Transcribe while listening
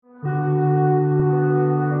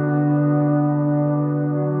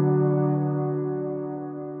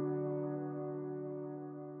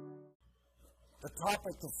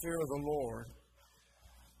about the fear of the Lord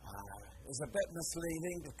is a bit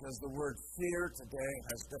misleading because the word fear today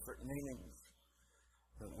has different meanings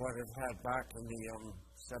than what it had back in the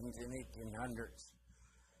 1800s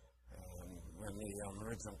when the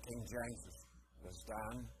original King James was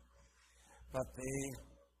done. But the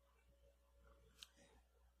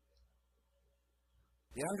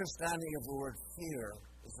understanding of the word fear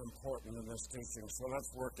is important in this teaching, so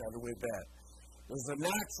let's work out a wee bit. There's a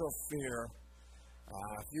natural fear.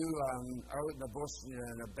 If you out in the bush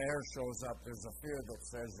and a bear shows up, there's a fear that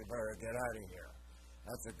says you better get out of here.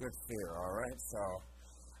 That's a good fear, all right?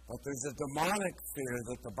 But there's a demonic fear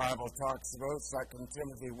that the Bible talks about. 2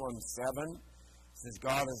 Timothy 1:7 says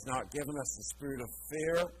God has not given us a spirit of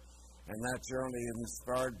fear, and that's generally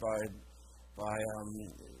inspired by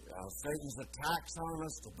Satan's attacks on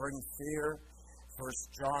us to bring fear. 1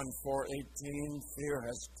 John 4:18, fear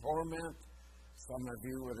has torment. Some of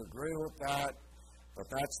you would agree with that, but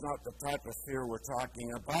that's not the type of fear we're talking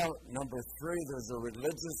about. Number 3, there's a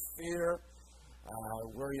religious fear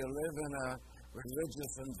where you live in a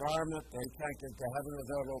religious environment. They can't get to heaven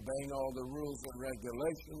without obeying all the rules and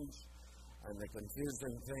regulations. And the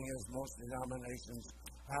confusing thing is most denominations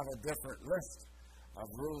have a different list of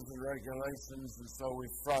rules and regulations, and so we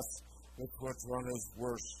fuss with which one is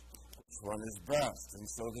worse, which one is best. And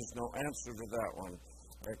so there's no answer to that one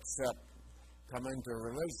except come into a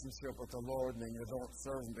relationship with the Lord, and then you don't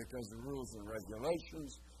serve Him because of rules and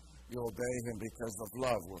regulations. You obey Him because of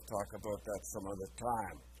love. We'll talk about that some other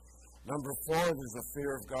time. Number 4, there's a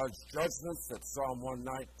fear of God's judgments that Psalm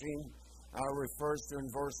 119 refers to in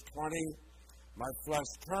verse 20. My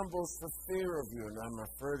flesh trembles for fear of you, and I'm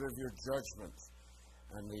afraid of your judgments.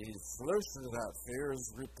 And the solution to that fear is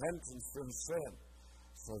repentance from sin,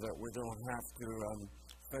 so that we don't have to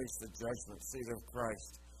face the judgment seat of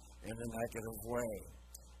Christ in a negative way.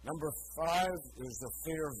 Number 5 is the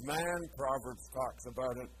fear of man. Proverbs talks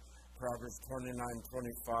about it. Proverbs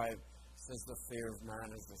 29:25 says the fear of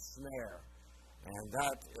man is a snare. And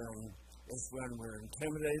that is when we're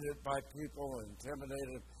intimidated by people,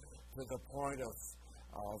 intimidated to the point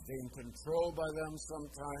of being controlled by them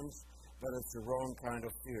sometimes, but it's the wrong kind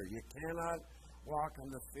of fear. You cannot walk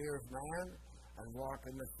in the fear of man and walk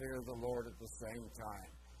in the fear of the Lord at the same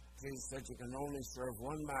time. Jesus said you can only serve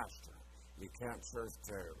one master. You can't serve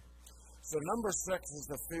two. So number 6 is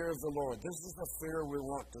the fear of the Lord. This is the fear we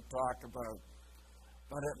want to talk about.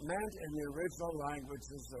 But it meant in the original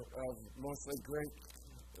languages of mostly Greek,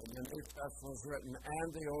 when the New Testament was written, and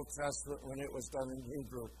the Old Testament when it was done in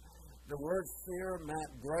Hebrew. The word fear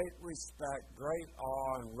meant great respect, great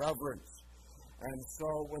awe, and reverence. And so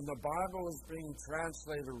when the Bible was being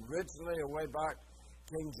translated originally way back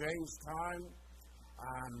King James time,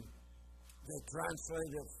 they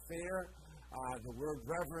translated fear, the word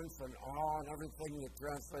reverence and awe and everything, they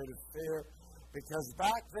translated fear. Because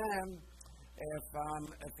back then,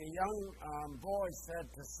 if a young boy said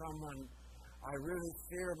to someone, I really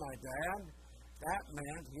fear my dad, that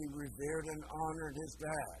meant he revered and honored his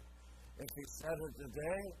dad. If he said it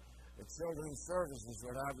today, the children's services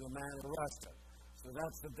would have the man arrested. So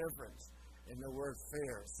that's the difference in the word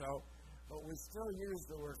fear. But we still use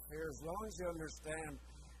the word fear as long as you understand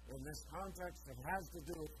in this context it has to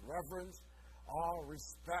do with reverence, awe,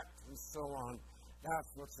 respect, and so on.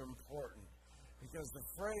 That's what's important. Because the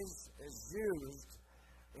phrase is used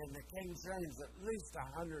in the King James at least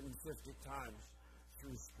 150 times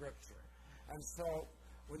through Scripture. And so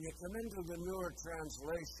when you come into the newer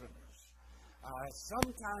translations,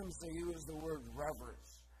 sometimes they use the word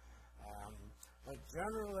reverence. But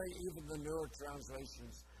generally, even the newer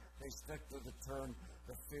translations, they stick to the term,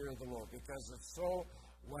 the fear of the Lord, because it's so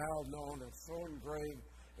well known, it's so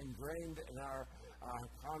ingrained in our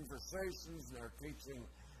conversations and our teaching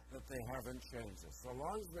that they haven't changed it. So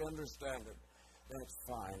long as we understand it, that's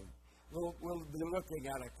fine. We'll be looking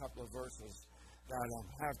at a couple of verses that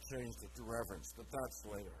have changed it to reverence, but that's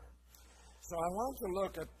later. So I want to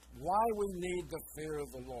look at why we need the fear of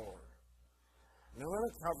the Lord. Now, I'm going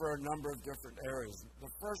to cover a number of different areas.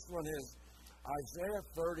 The first one is Isaiah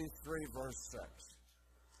 33, verse 6.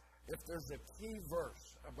 If there's a key verse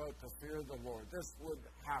about the fear of the Lord, this would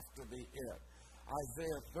have to be it.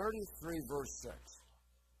 Isaiah 33, verse 6.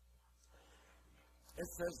 It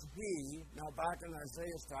says, He, now back in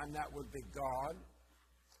Isaiah's time, that would be God.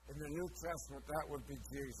 In the New Testament, that would be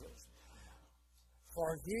Jesus.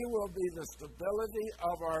 For He will be the stability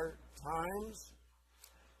of our times,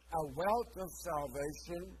 a wealth of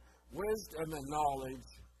salvation, wisdom and knowledge.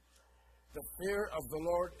 The fear of the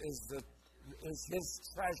Lord is His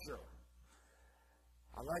treasure.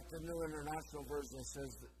 I like the New International Version. It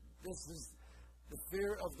says, this is the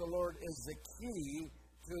fear of the Lord is the key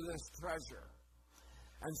to this treasure.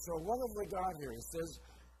 And so what have we got here? It says,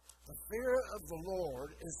 the fear of the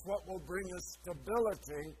Lord is what will bring us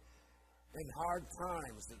stability in hard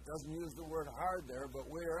times. It doesn't use the word hard there, but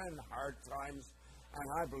we are in hard times, and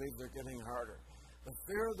I believe they're getting harder. The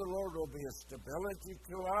fear of the Lord will be a stability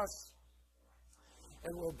to us.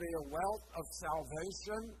 It will be a wealth of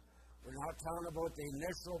salvation. We're not talking about the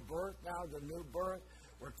initial birth now, the new birth.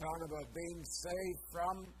 We're talking about being saved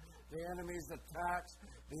from the enemy's attacks,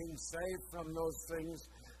 being saved from those things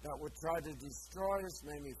that would try to destroy us,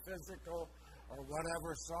 maybe physical or whatever.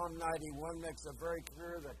 Psalm 91 makes it very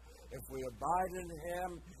clear that if we abide in Him,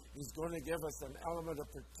 He's going to give us an element of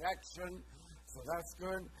protection. So that's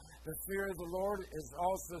good. The fear of the Lord is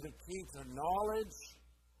also the key to knowledge.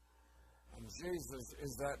 And Jesus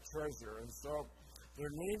is that treasure. And so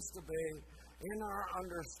there needs to be, in our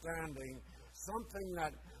understanding, something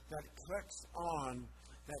that clicks on,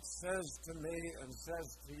 that says to me and says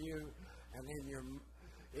to you, and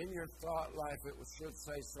in your thought life, it should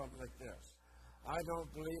say something like this. I don't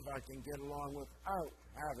believe I can get along without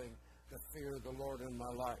having the fear of the Lord in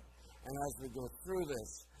my life. And as we go through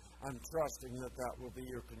this, I'm trusting that will be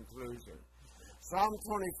your conclusion. Psalm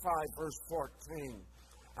 25, verse 14.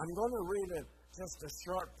 I'm going to read it, just a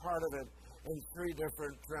short part of it, in 3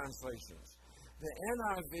 different translations. The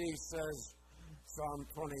NIV says, Psalm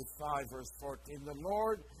 25, verse 14, the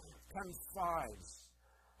Lord confides.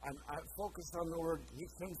 I focus on the word, He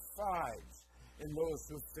confides in those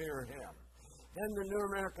who fear Him. Then the New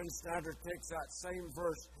American Standard takes that same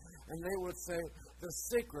verse, and they would say, the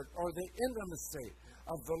secret or the intimacy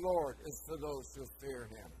of the Lord is for those who fear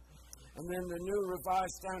Him. And then the New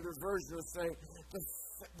Revised Standard Version would say,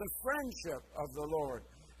 the friendship of the Lord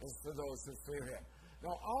is for those who fear Him.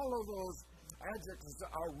 Now, all of those adjectives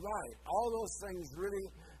are right. All those things really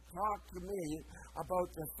talk to me about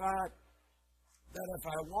the fact that if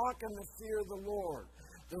I walk in the fear of the Lord,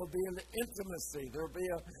 there will be an intimacy. There will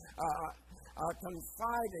be a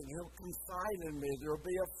confiding. He'll confide in me. There will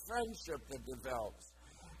be a friendship that develops.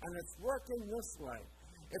 And it's working this way.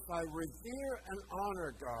 If I revere and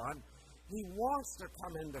honor God, He wants to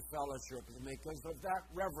come into fellowship with me because of that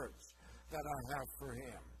reverence that I have for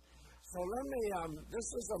Him. So let me, this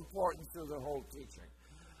is important through the whole teaching.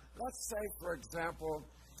 Let's say, for example,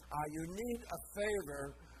 you need a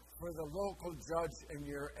favor for the local judge in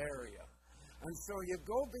your area. And so you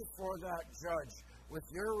go before that judge with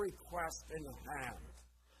your request in hand.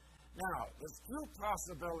 Now, there's 2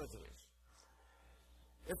 possibilities.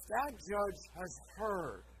 If that judge has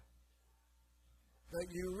heard that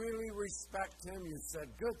you really respect him, you said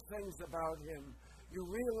good things about him, you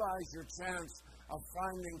realize your chance of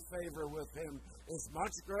finding favor with him is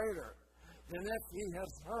much greater than if he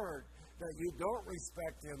has heard that you don't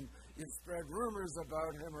respect him, you've spread rumors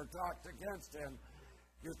about him or talked against him.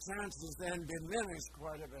 Your chances then diminish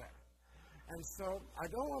quite a bit. And so I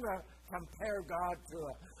don't want to compare God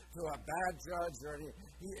to a bad judge.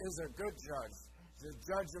 He is a good judge. The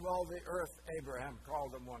judge of all the earth, Abraham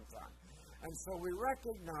called him one time. And so we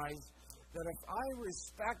recognize that if I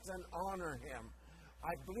respect and honor him,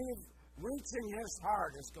 I believe reaching his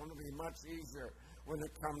heart is going to be much easier when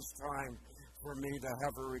it comes time for me to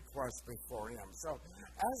have a request before him. So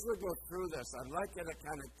as we go through this, I'd like you to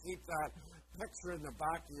kind of keep that picture in the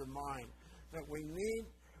back of your mind, that we need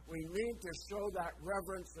to show that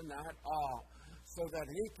reverence and that awe so that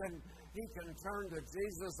he can turn to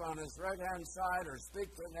Jesus on his right-hand side or speak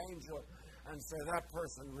to an angel and say, that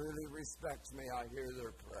person really respects me, I hear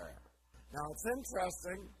their prayer. Now, it's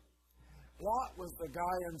interesting. Lot was the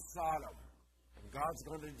guy in Sodom, and God's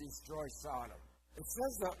going to destroy Sodom. It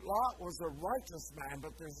says that Lot was a righteous man,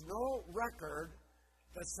 but there's no record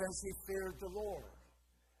that says he feared the Lord.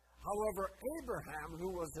 However, Abraham,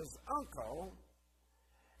 who was his uncle,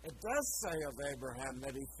 it does say of Abraham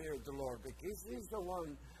that he feared the Lord, because he's the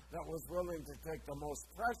one that was willing to take the most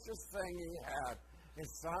precious thing he had, his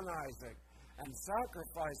son Isaac, and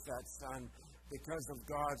sacrifice that son because of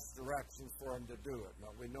God's direction for him to do it.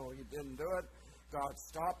 Now, we know he didn't do it. God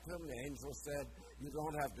stopped him. The angel said, you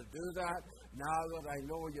don't have to do that. Now that I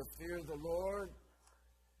know you fear the Lord,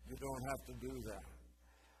 you don't have to do that.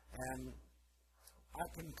 And I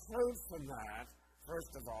conclude from that,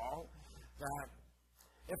 first of all, that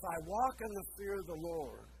if I walk in the fear of the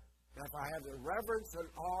Lord, if I have the reverence and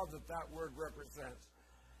awe that word represents,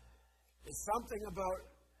 it's something about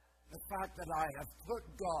the fact that I have put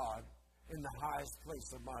God in the highest place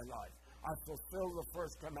of my life. I fulfill the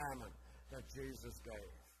first commandment that Jesus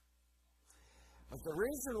gave. But the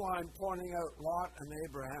reason why I'm pointing out Lot and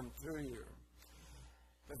Abraham to you,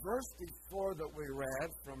 the verse before that we read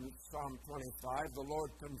from Psalm 25, the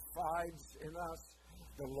Lord confides in us.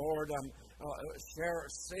 the Lord share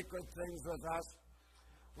secret things with us.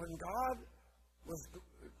 When God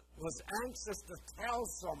was anxious to tell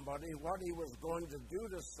somebody what he was going to do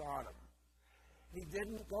to Sodom, he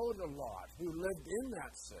didn't go to Lot, who lived in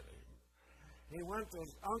that city. He went to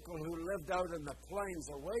his uncle who lived out in the plains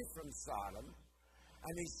away from Sodom,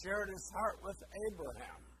 and he shared his heart with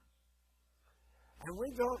Abraham. And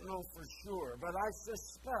we don't know for sure, but I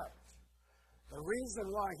suspect the reason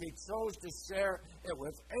why he chose to share it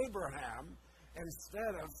with Abraham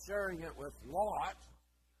instead of sharing it with Lot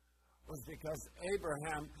was because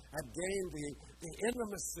Abraham had gained the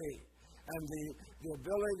intimacy and the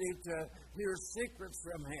ability to hear secrets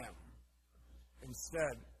from him.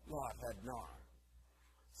 Instead, Lot had not.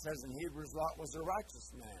 It says in Hebrews, Lot was a righteous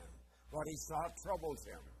man. What he saw troubled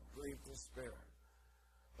him, grieved his spirit.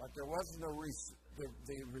 But there wasn't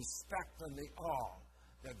the respect and the awe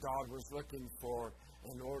that God was looking for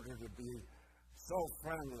in order to be so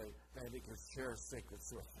friendly that he could share secrets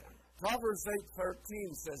with him. Proverbs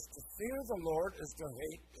 8:13 says, to fear the Lord is to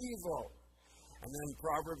hate evil. And then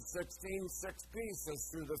Proverbs 16:6b says,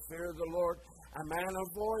 through the fear of the Lord, a man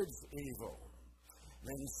avoids evil.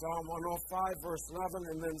 Then Psalm 105, verse 11,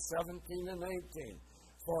 and then 17 and 18.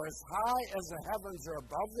 For as high as the heavens are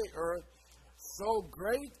above the earth, so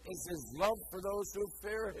great is his love for those who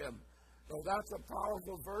fear him. So that's a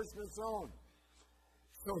powerful verse in its own.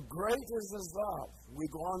 So great is his love. We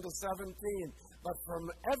go on to 17. But from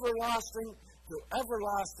everlasting to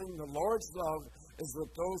everlasting, the Lord's love is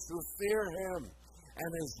with those who fear him, and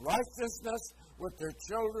his righteousness with their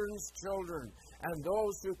children's children, and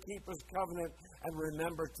those who keep his covenant and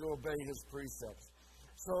remember to obey his precepts.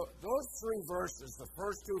 So those three verses, the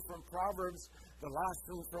first two from Proverbs, the last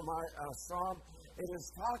two from Psalm, it is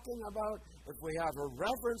talking about if we have a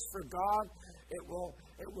reverence for God, it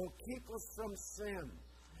will keep us from sin.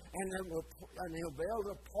 And he'll be able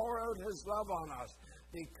to pour out his love on us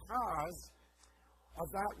because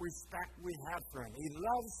of that respect we have for him. He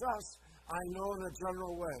loves us, I know, in a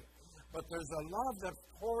general way. But there's a love that's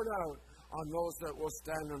poured out on those that will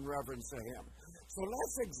stand in reverence to him. So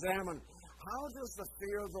let's examine, how does the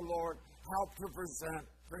fear of the Lord help to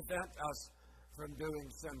prevent us from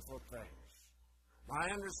doing sinful things? My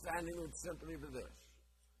understanding would simply be this.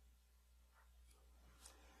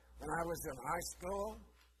 When I was in high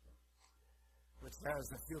school, which has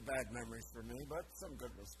a few bad memories for me, but some good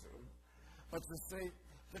ones too. But to see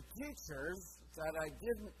the teachers that I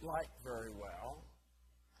didn't like very well,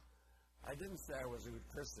 I didn't say I was a good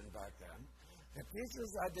Christian back then. The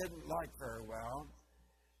teachers I didn't like very well,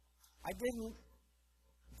 I didn't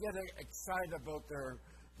get excited about the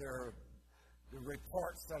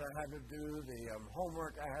reports that I had to do, the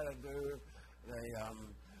homework I had to do,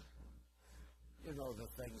 the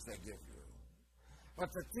things they give you. But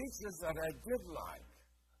the teachers that I did like,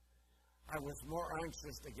 I was more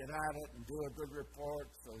anxious to get at it and do a good report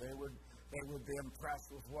so they would be impressed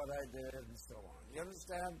with what I did and so on. You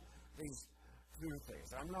understand these two things?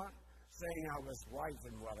 I'm not saying I was right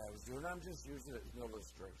in what I was doing. I'm just using it as an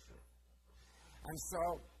illustration. And so,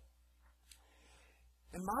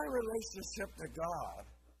 in my relationship to God,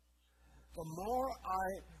 the more I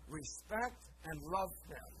respect and love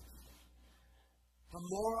him, the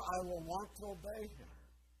more I will want to obey him.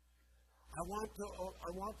 I want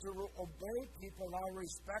to obey people I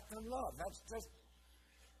respect and love. That's just,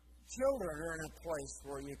 children are in a place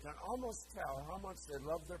where you can almost tell how much they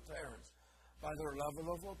love their parents by their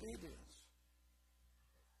level of obedience.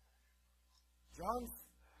 John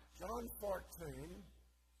 14,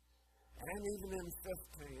 and even in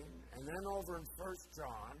 15, and then over in 1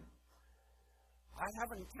 John, I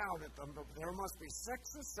haven't counted them, but there must be 6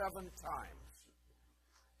 or 7 times.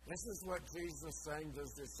 This is what Jesus is saying to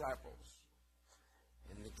his disciples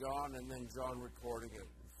in John, and then John recording it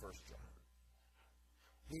in 1 John.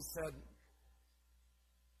 He said,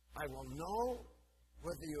 I will know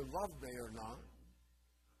whether you love me or not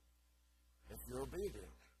if you're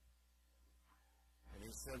obedient. And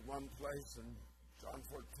he said one place in John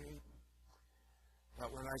 14, that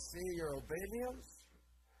when I see your obedience,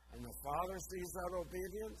 and the Father sees that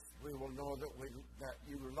obedience, we will know that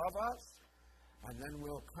you love us, and then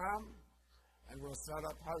we'll come and we'll set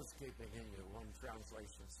up housekeeping in you, one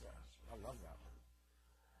translation says. I love that one.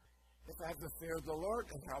 If I have the fear of the Lord,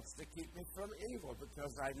 it helps to keep me from evil,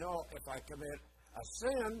 because I know if I commit a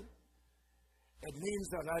sin, it means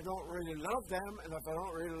that I don't really love them, and if I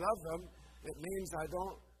don't really love them, it means I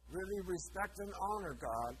don't really respect and honor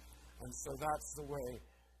God, and so that's the way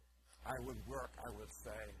I would work. I would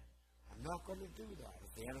say, I'm not going to do that.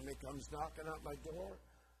 If the enemy comes knocking at my door,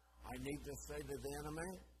 I need to say to the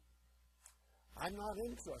enemy, I'm not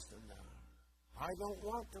interested in that. I don't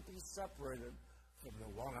want to be separated from the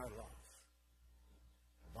one I love.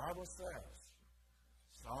 The Bible says,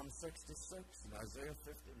 Psalm 66 and Isaiah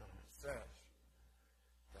 59 says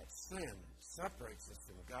that sin separates us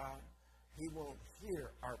from God. He won't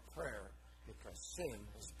hear our prayer because sin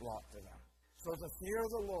has blocked it out. So the fear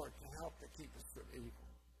of the Lord can help to keep us from evil.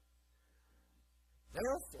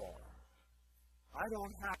 Therefore, I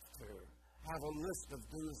don't have to have a list of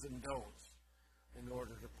do's and don'ts in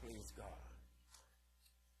order to please God.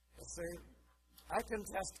 You see, I can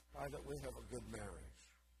testify that we have a good marriage.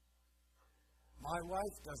 My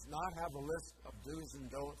wife does not have a list of do's and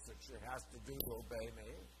don'ts that she has to do to obey me.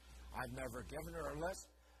 I've never given her a list,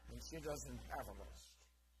 and she doesn't have a list.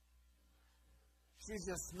 She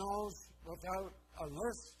just knows without a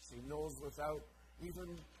list, she knows without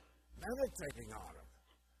even meditating on it,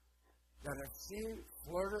 that if she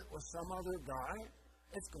flirted with some other guy,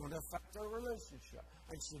 it's going to affect their relationship,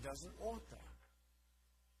 and she doesn't want that.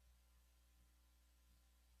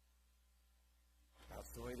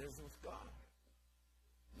 That's the way it is with God.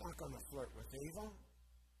 I'm not going to flirt with evil.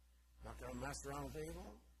 I'm not going to mess around with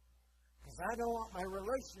evil. Because I don't want my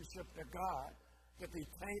relationship to God to be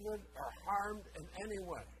tainted or harmed in any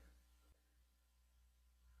way.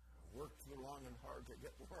 I've worked too long and hard to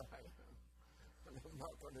get where I am, and I'm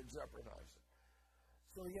not going to jeopardize it.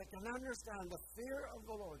 So you can understand the fear of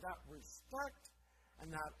the Lord, that respect, and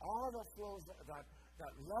that all that flows,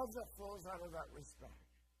 that love that flows out of that respect.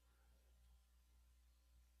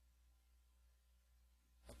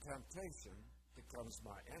 A temptation becomes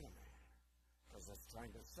my enemy because it's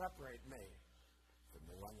trying to separate me from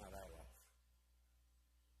the one that I love.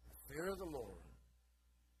 The fear of the Lord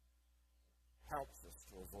helps us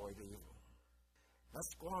to avoid evil.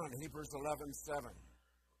 Let's go on. Hebrews 11:7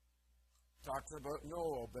 talks about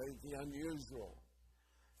Noah obeyed the unusual,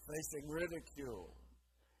 facing ridicule.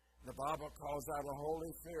 The Bible calls that a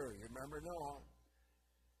holy fear. You remember Noah?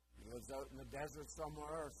 He lives out in the desert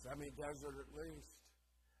somewhere, or semi-desert at least.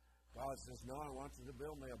 God says, no, I want you to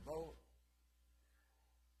build me a boat.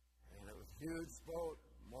 And it was a huge boat,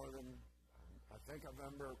 more than, I think I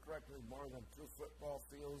remember correctly, more than 2 football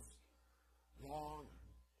fields long,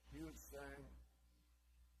 huge thing.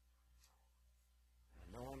 And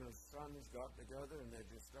Noah and his sons got together and they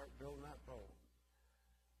just start building that boat.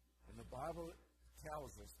 And the Bible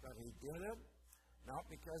tells us that he did it, not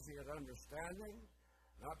because he had understanding,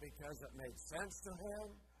 not because it made sense to him,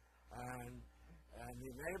 and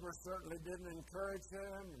the neighbor certainly didn't encourage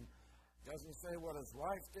him, and doesn't say what his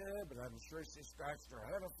wife did, but I'm sure she scratched her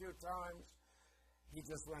head a few times. He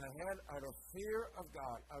just went ahead out of fear of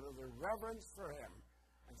God, out of the reverence for him,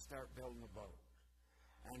 and start building the boat.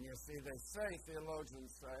 And you see,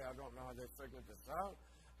 theologians say, I don't know how they figured this out,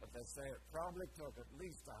 but they say it probably took at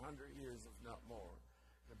least 100 years, if not more,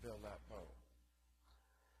 to build that boat.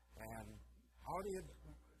 And how do you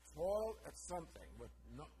toil at something with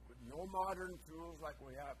no modern tools like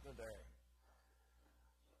we have today?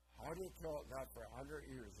 How do you toil at that for 100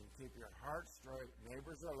 years and keep your heart straight?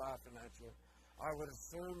 Neighbors are laughing at you. I would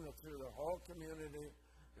assume that through the whole community,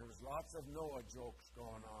 there was lots of Noah jokes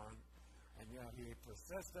going on, and yet he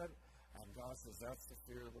persisted, and God says that's the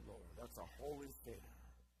fear of the Lord. That's a holy fear.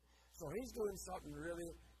 So he's doing something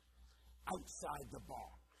really outside the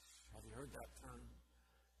box. Have you heard that term?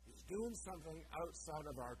 He's doing something outside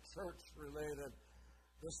of our church-related,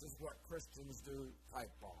 this is what Christians do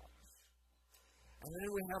type box. And then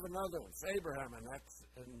we have another one, it's Abraham, and that's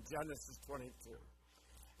in Genesis 22.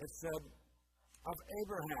 It said of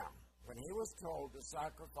Abraham, when he was told to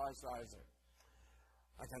sacrifice Isaac,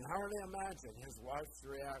 I can hardly imagine his wife's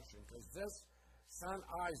reaction, because this son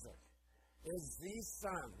Isaac is the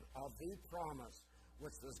son of the promise,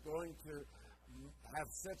 which was going to have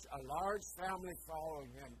such a large family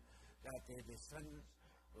following him that the descendants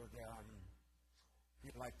would be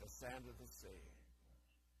like the sand of the sea.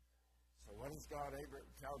 So what does God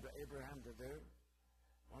tell Abraham to do?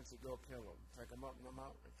 Why don't you go kill him? Take him up in the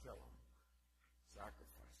mountain and kill him.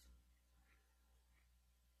 Sacrifice him.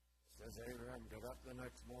 Says Abraham got up the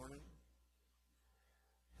next morning,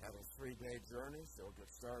 had a 3-day journey, so he'll get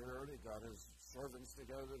started early, got his servants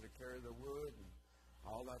together to carry the wood and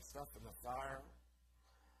all that stuff in the fire,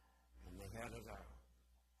 and they headed out.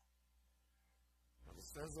 But it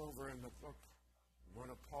says over in the book, one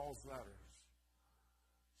of Paul's letters,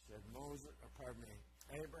 said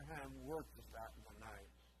Abraham worked at that in the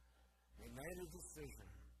night. He made a decision.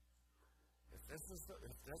 If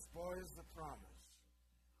this boy is the promise,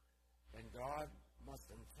 then God must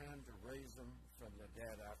intend to raise him from the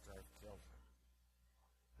dead after I've killed him.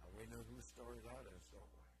 Now we know whose story that is,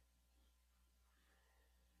 don't we?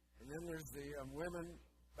 And then there's the women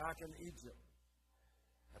back in Egypt.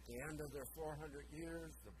 At the end of their 400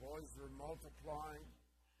 years, the boys were multiplying.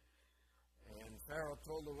 And Pharaoh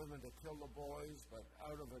told the women to kill the boys, but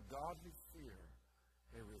out of a godly fear,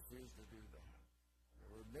 they refused to do that.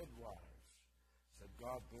 There were midwives. Said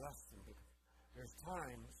God bless them. There's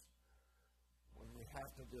times when we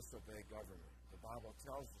have to disobey government. The Bible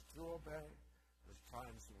tells us to obey. There's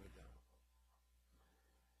times when we don't.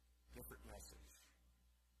 Different message.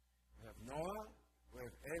 We have Noah, we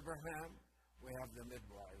have Abraham, we have the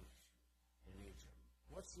midwives in Egypt.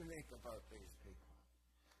 What's unique about these people?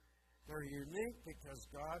 They're unique because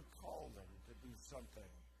God called them to do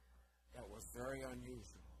something that was very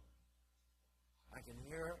unusual. I can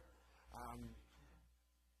hear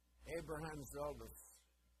Abraham's eldest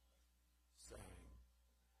saying,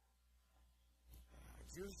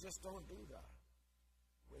 Jews just don't do that.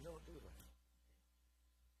 We don't do that.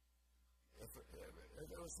 If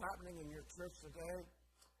it was happening in your church today,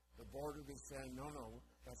 the board would be saying, no,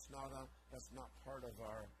 that's not part of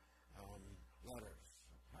our letters,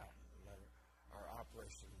 our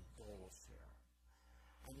operation goals here.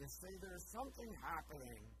 And you see, there's something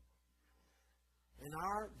happening in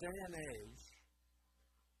our day and age.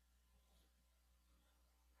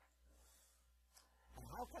 And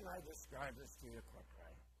how can I describe this to you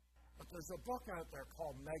quickly? But there's a book out there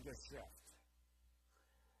called Mega Shift.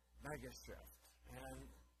 And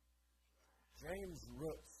James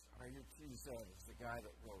Roots, R-U-T-Z, is the guy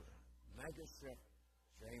that wrote it. Mega Shift,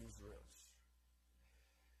 James Roots.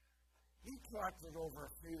 He collected over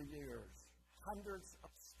a few years hundreds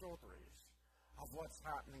of stories of what's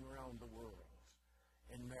happening around the world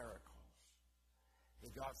in miracles.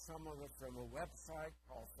 He got some of it from a website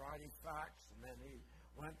called Friday Facts, and then he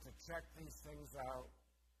went to check these things out.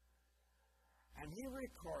 And he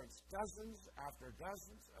records dozens after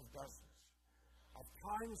dozens of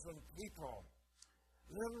times when people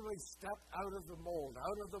literally stepped out of the mold,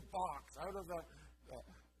 out of the box, out of the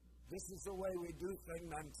this is the way we do thing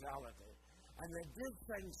mentality. And they did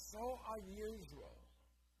things so unusual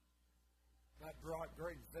that brought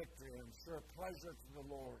great victory and sure pleasure to the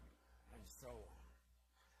Lord, and so on.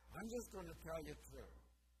 I'm just going to tell you two.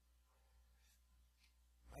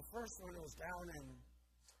 My first one was down in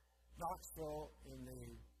Knoxville in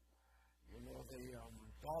the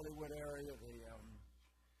Dollywood area, the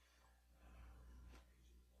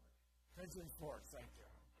Pigeon Forge, thank you.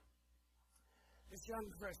 This young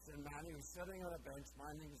Christian man, he was sitting on a bench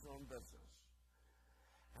minding his own business.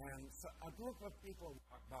 And so a group of people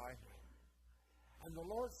walked by him. And the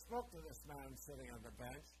Lord spoke to this man sitting on the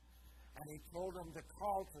bench, and he told him to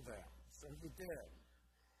call to them. So he did.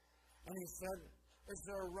 And he said, is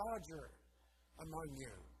there a Roger among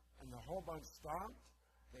you? And the whole bunch stopped.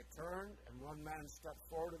 They turned, and one man stepped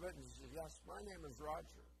forward of it, and he said, yes, my name is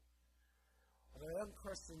Roger. And the young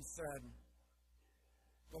Christian said,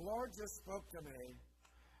 the Lord just spoke to me,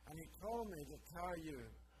 and he told me to tell you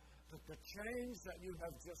that the change that you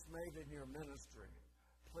have just made in your ministry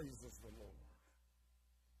pleases the Lord.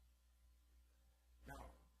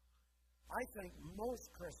 Now, I think most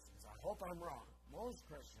Christians, I hope I'm wrong, most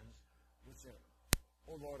Christians would say,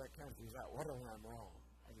 oh Lord, I can't do that. What if I'm wrong?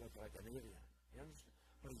 I look like an idiot. You understand?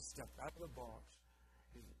 But he stepped out of the box.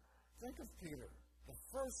 Think of Peter. The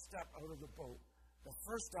first step out of the boat, the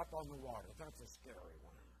first step on the water, that's a scary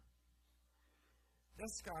one.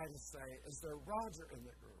 This guy to say, is there Roger in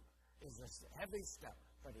the group? Is this a heavy step,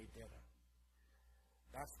 but he did it.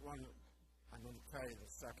 That's one. I'm going to tell you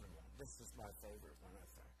the second one. This is my favorite one, I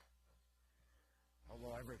think.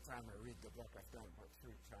 Although every time I read the book, I've done it about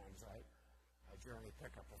 3 times, I generally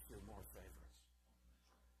pick up a few more favorites.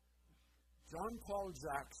 John Paul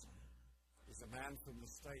Jackson is a man from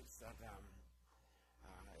the States that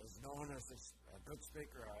is known as a good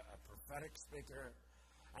speaker, a prophetic speaker,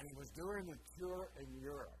 and he was doing a tour in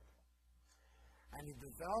Europe. And he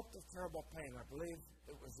developed a terrible pain. I believe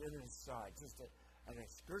it was in his side, just an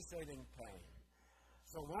excruciating pain.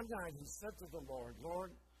 So one night he said to the Lord,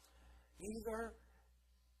 Lord, either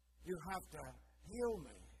you have to heal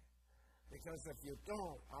me, because if you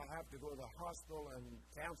don't, I'll have to go to the hospital and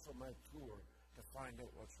cancel my tour to find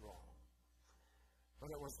out what's wrong. But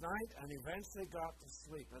it was night, and he eventually got to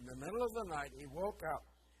sleep. In the middle of the night, he woke up,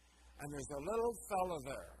 and there's a little fella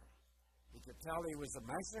there. You could tell he was a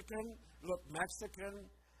Mexican, looked Mexican,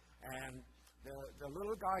 and the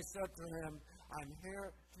little guy said to him, I'm here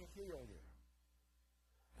to heal you.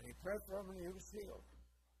 And he prayed for him, and he was healed.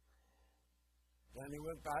 Then he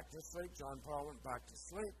went back to sleep. John Paul went back to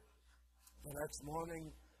sleep. The next morning,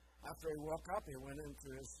 after he woke up, he went into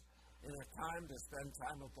his inner time to spend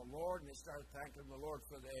time with the Lord, and he started thanking the Lord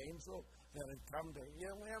for the angel that had come to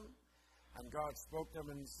heal him. And God spoke to him,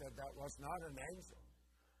 and he said, that was not an angel.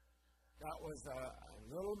 that was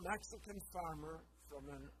a little Mexican farmer from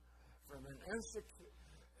an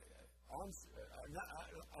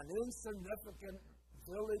insignificant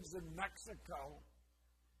village in Mexico,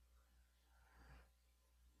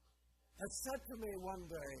 had said to me one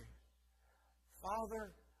day,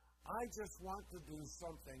 "Father, I just want to do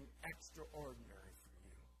something extraordinary for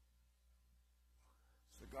you."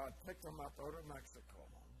 So God picked him up out of Mexico,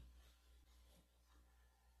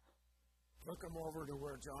 took him over to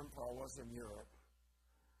where John Paul was in Europe.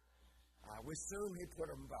 We soon he put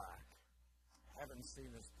him back. Haven't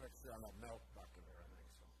seen his picture on a milk bucket or anything,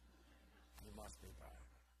 so he must be back.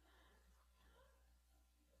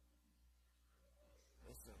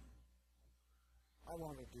 Listen, I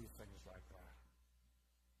want to do things like that.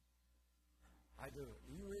 I do.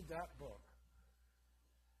 You read that book,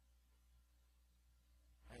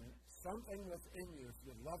 and something within you, if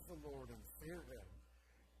you love the Lord and fear Him,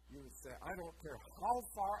 you would say, I don't care how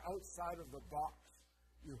far outside of the box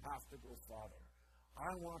you have to go, Father.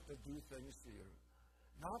 I want to do things for you.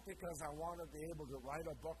 Not because I want to be able to write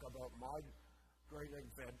a book about my great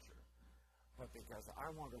adventure, but because I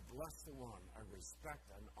want to bless the one I respect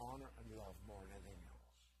and honor and love more than anything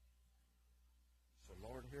else. So,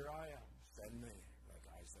 Lord, here I am. Send me, like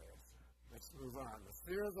Isaiah said. Let's move on. The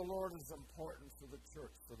fear of the Lord is important for the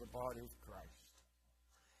church, for the body of Christ.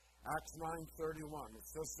 Acts 9:31. It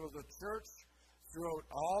says, so the church throughout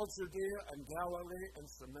all Judea and Galilee and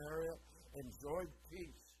Samaria enjoyed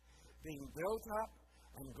peace, being built up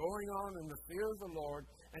and going on in the fear of the Lord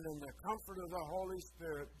and in the comfort of the Holy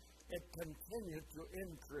Spirit. It continued to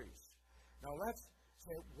increase. Now let's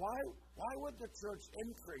say, why would the church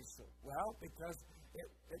increase it? Well, because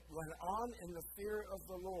it went on in the fear of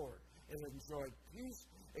the Lord. It enjoyed peace,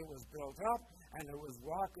 it was built up, and it was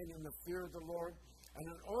walking in the fear of the Lord. And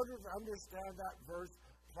in order to understand that verse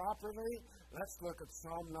properly, let's look at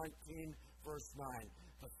Psalm 19, verse 9.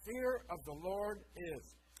 The fear of the Lord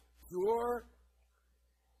is pure,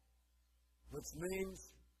 which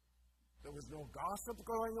means there was no gossip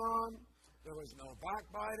going on, there was no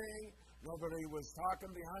backbiting, nobody was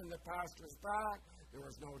talking behind the pastor's back, there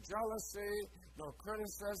was no jealousy, no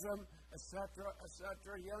criticism, etc.,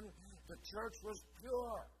 etc. The church was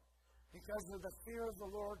pure. Because of the fear of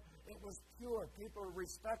the Lord, it was pure. People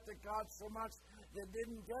respected God so much, they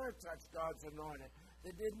didn't dare touch God's anointed.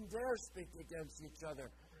 They didn't dare speak against each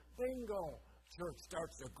other. Bingo! Church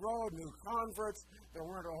starts to grow, new converts. There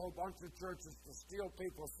weren't a whole bunch of churches to steal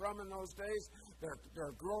people from in those days.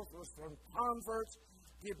 Their growth was from converts,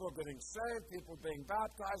 people getting saved, people being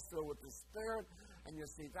baptized, filled with the Spirit. And you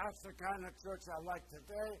see, that's the kind of church I like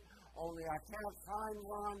today, only I can't find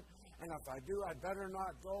one. And if I do, I better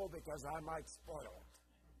not go because I might spoil it.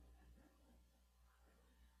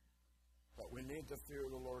 But we need the fear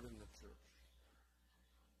of the Lord in the church.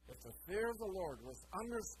 If the fear of the Lord was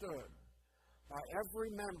understood by every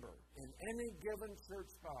member in any given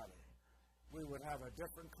church body, we would have a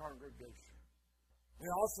different congregation. We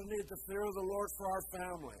also need the fear of the Lord for our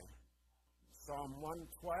family. Psalm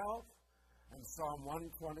 112 and Psalm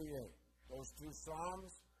 128. Those two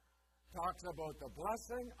Psalms talks about the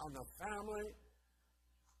blessing on the family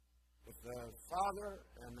if the father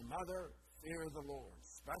and the mother fear the Lord,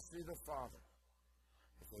 especially the father,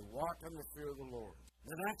 if they walk in the fear of the Lord.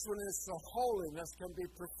 The next one is so holiness can be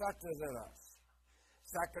perfected in us.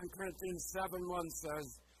 2 Corinthians 7:1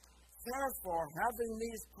 says, therefore, having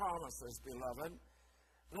these promises, beloved,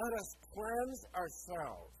 let us cleanse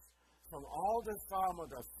ourselves from all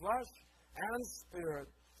defilement of flesh and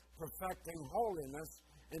spirit, perfecting holiness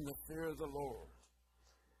in the fear of the Lord.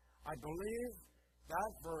 I believe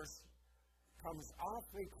that verse comes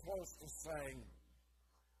awfully close to saying,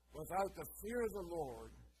 without the fear of the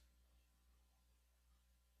Lord,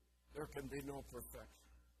 there can be no perfection.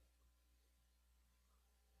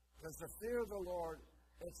 Because the fear of the Lord,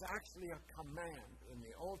 it's actually a command in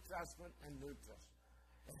the Old Testament and New Testament.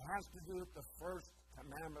 It has to do with the first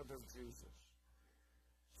commandment of Jesus.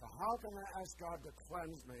 So how can I ask God to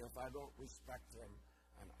cleanse me if I don't respect Him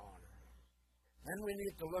and honor Him? Then we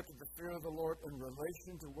need to look at the fear of the Lord in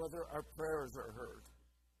relation to whether our prayers are heard.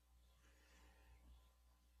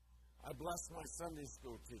 I blessed my Sunday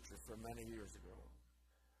school teacher for many years ago.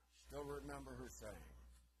 Still remember her saying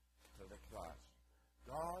to the class,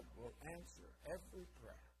 God will answer every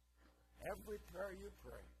prayer. Every prayer you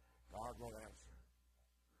pray, God will answer.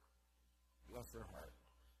 Bless her heart.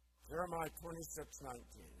 Jeremiah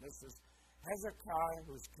 26:19. This is Hezekiah,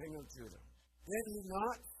 who's king of Judah. Did he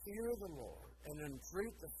not fear the Lord and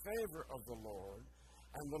entreat the favor of the Lord?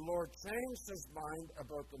 And the Lord changed his mind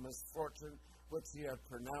about the misfortune which he had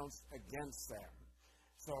pronounced against them.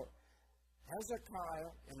 So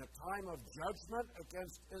Hezekiah, in a time of judgment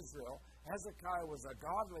against Israel, Hezekiah was a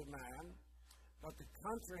godly man, but the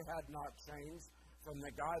country had not changed from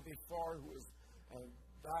the guy before who was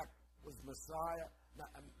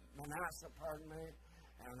Manasseh,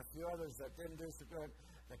 and a few others that didn't do so good.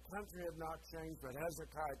 The country had not changed, but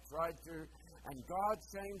Hezekiah tried to, and God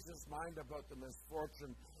changed his mind about the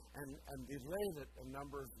misfortune and delayed it a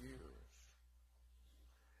number of years.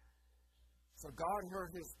 So God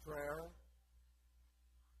heard his prayer.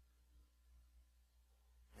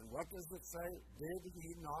 And what does it say? Did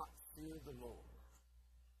he not fear the Lord?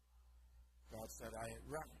 God said, I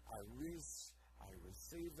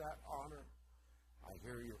receive that honor. I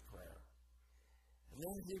hear your prayer. And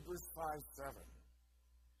then Hebrews 5:7.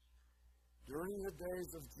 During the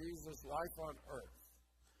days of Jesus' life on earth,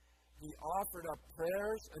 he offered up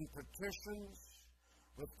prayers and petitions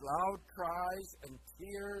with loud cries and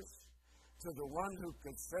tears to the one who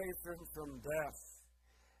could save him from death.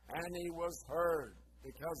 And he was heard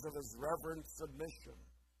because of his reverent submission.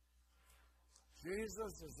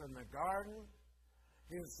 Jesus is in the garden.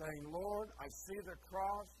 He is saying, Lord, I see the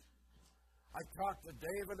cross. I talked to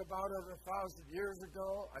David about it 1,000 years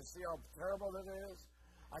ago. I see how terrible it is.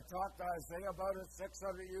 I talked to Isaiah about it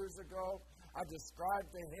 600 years ago. I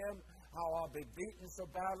described to him how I'll be beaten so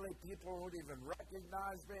badly people won't even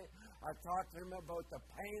recognize me. I talked to him about the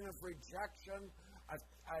pain of rejection.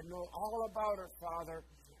 I know all about it, Father,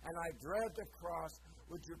 and I dread the cross.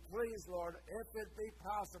 Would you please, Lord, if it be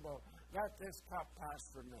possible, let this cup pass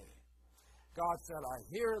from me. God said, I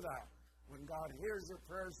hear that. When God hears your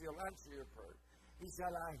prayers, he'll answer your prayer. He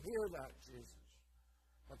said, I hear that, Jesus.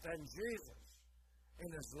 But then Jesus,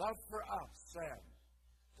 in his love for us, said,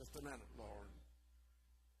 just a minute, Lord.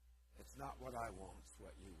 It's not what I want, it's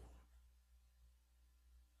what you want.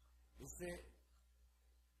 You see,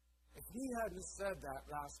 if he hadn't said that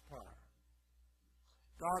last part,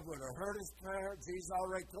 God would have heard his prayer. Jesus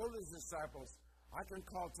already told his disciples, I can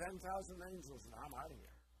call 10,000 angels and I'm out of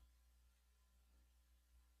here.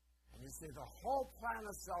 And you see, the whole plan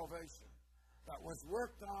of salvation that was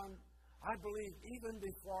worked on, I believe, even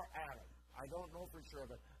before Adam. I don't know for sure,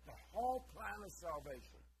 but the whole plan of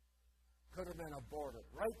salvation could have been aborted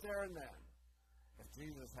right there and then if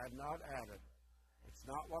Jesus had not added, it's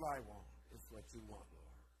not what I want, it's what you want,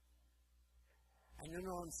 Lord. And you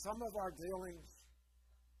know, in some of our dealings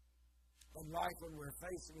in life when we're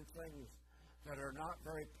facing things that are not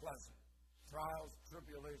very pleasant, trials,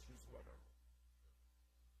 tribulations, whatever,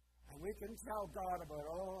 and we can tell God about,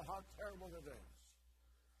 oh, how terrible it is.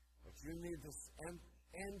 But you need to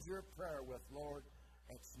end your prayer with, Lord,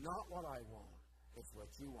 it's not what I want, it's what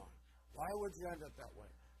you want. Why would you end it that way?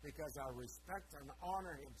 Because I respect and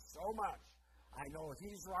honor him so much. I know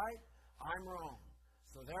he's right, I'm wrong.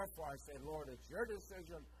 So therefore I say, Lord, it's your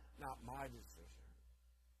decision, not my decision.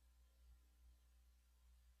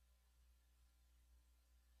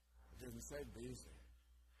 I didn't say be easy.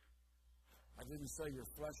 I didn't say your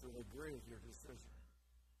flesh would agree with your decision.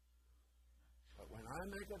 But when I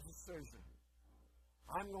make a decision,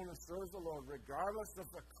 I'm going to serve the Lord regardless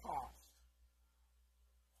of the cost.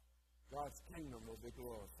 God's kingdom will be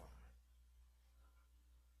glorified.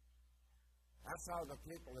 That's how the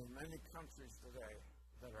people in many countries today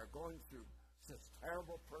that are going through such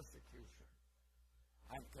terrible persecution,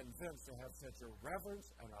 I'm convinced they have such a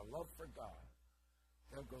reverence and a love for God,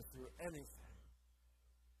 they'll go through anything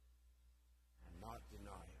and not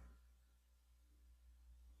deny him.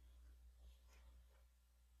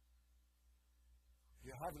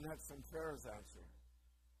 If you haven't had some prayers answered,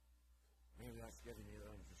 maybe that's giving you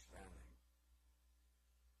understanding.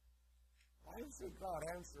 Why doesn't God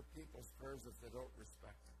answer people's prayers if they don't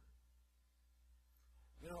respect him?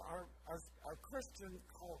 You know, our Christian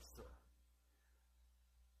culture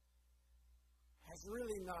has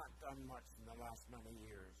really not done much in the last many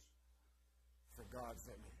years for God's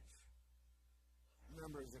image. I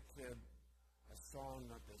remember as a kid, a song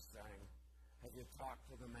that they sang, Have You Talked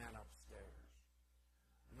to the Man Upstairs?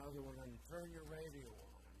 Another one, and turn your radio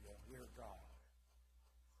on and you'll hear God.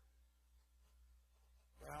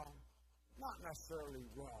 Well, not necessarily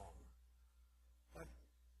wrong, but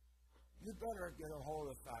you better get a hold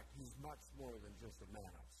of the fact he's much more than just a man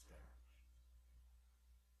upstairs.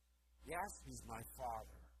 Yes, he's my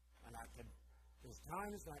father, and there's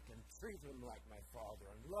times I can treat him like my father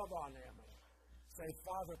and love on him and say,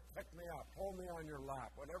 Father, pick me up, hold me on your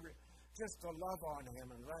lap, whatever, just to love on him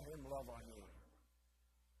and let him love on you.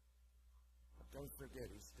 But don't forget,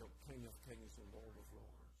 he's still King of Kings and Lord of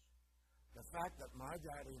Lords. The fact that my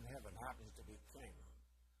daddy in heaven happens to be king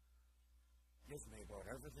gives me about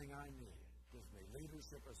everything I need. Gives me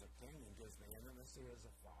leadership as a king and gives me intimacy as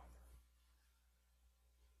a father.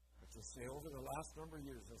 But you see, over the last number of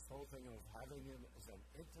years, this whole thing of having him as an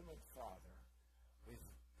intimate father, we've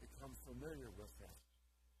become familiar with him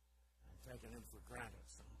and taken him for granted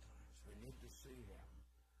sometimes. We need to see him.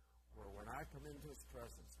 Where when I come into his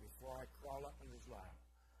presence, before I crawl up in his lap,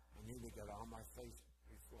 I need to get on my face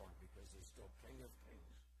before him because he's still King of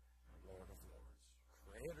Kings and Lord of Lords,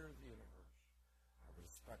 Creator of the universe. I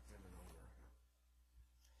respect him and honor him.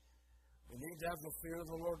 We need to have the fear of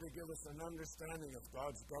the Lord to give us an understanding of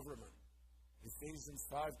God's government. Ephesians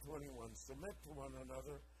 5:21, submit to one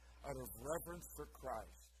another out of reverence for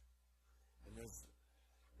Christ. And there's,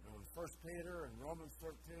 in 1 Peter and Romans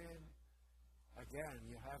 13, again,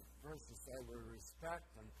 you have verses say we respect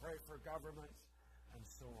and pray for governments and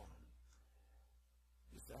so on.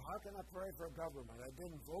 You say, how can I pray for a government? I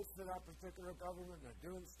didn't vote for that particular government. They're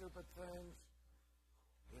doing stupid things.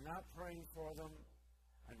 You're not praying for them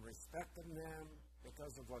and respecting them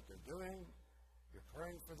because of what they're doing. You're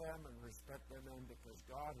praying for them and respecting them because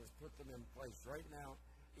God has put them in place right now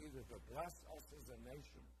either to bless us as a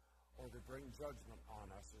nation or to bring judgment on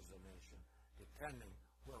us as a nation, depending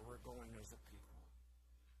where we're going as a people.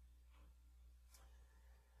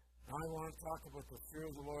 Now I want to talk about the fear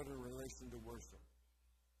of the Lord in relation to worship.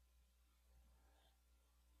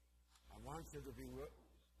 I want you to be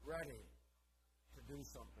ready to do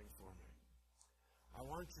something for me. I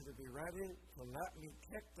want you to be ready to let me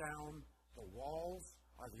kick down the walls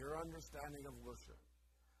of your understanding of worship.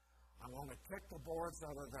 I want to kick the boards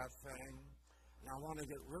out of that thing, and I want to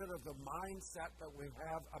get rid of the mindset that we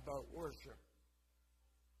have about worship.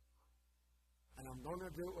 And I'm going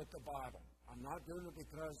to do it with the Bible. I'm not doing it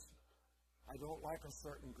because I don't like a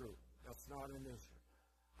certain group. That's not an issue.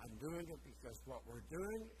 I'm doing it because what we're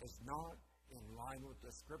doing is not in line with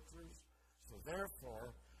the Scriptures. So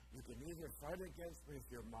therefore, you can either fight against me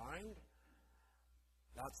with your mind,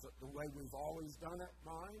 that's the way we've always done it,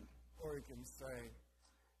 mind, or you can say,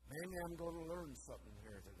 maybe I'm going to learn something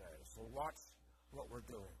here today. So watch what we're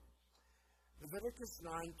doing. Leviticus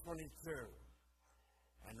 9:22.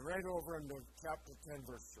 And right over into chapter 10,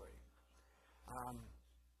 verse 3.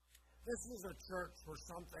 This is a church where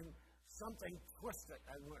something twisted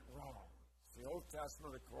and went wrong. It's the Old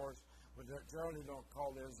Testament, of course, we generally don't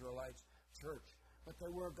call the Israelites church, but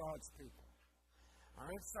they were God's people. All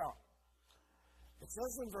right, so it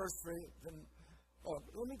says in verse 3,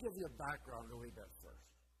 let me give you a background a wee bit first.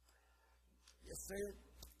 You see,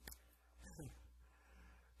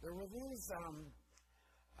 there were these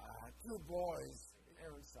two boys,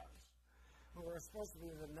 Aaron's sons, who were supposed to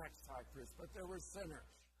be the next high priest, but they were sinners.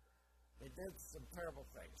 They did some terrible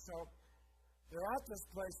things. So they're at this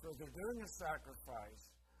place where they're doing a sacrifice.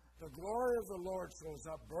 The glory of the Lord shows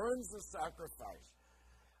up, burns the sacrifice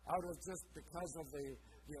out of just because of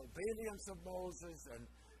the obedience of Moses, and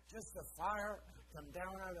just the fire come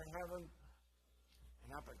down out of heaven, and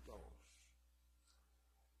up it goes.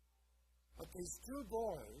 But these two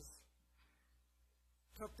boys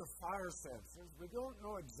took the fire censers. We don't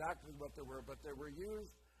know exactly what they were, but they were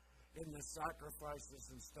used in the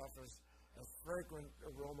sacrifices and stuff as fragrant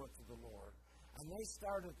aroma to the Lord. And they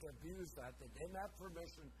started to abuse that. They didn't have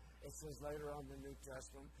permission. It says later on in the New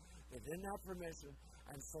Testament, they didn't have permission,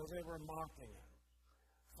 and so they were mocking it.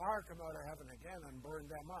 Fire come out of heaven again and burned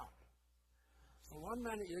them up. So one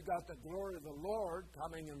minute you got the glory of the Lord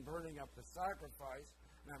coming and burning up the sacrifice,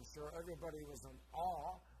 and I'm sure everybody was in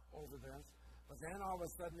awe over this. But then all of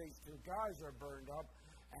a sudden these two guys are burned up,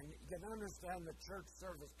 and you can understand the church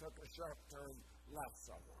service took a sharp turn left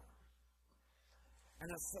somewhere. And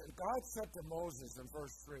God said to Moses in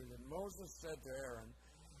verse 3, and Moses said to Aaron,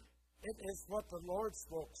 it is what the Lord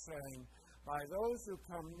spoke, saying, by those who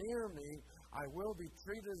come near me, I will be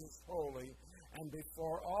treated as holy, and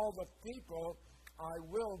before all the people, I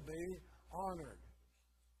will be honored.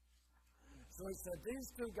 So he said, these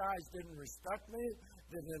two guys didn't respect me,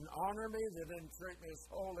 they didn't honor me, they didn't treat me as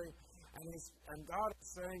holy. And God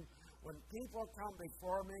is saying, when people come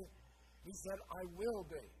before me, he said, I will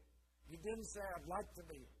be. He didn't say, I'd like to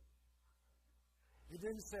be. He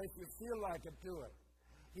didn't say, if you feel like it, do it.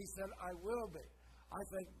 He said, I will be. I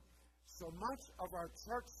think so much of our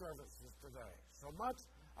church services today, so much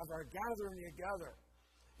of our gathering together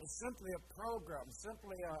is simply a program,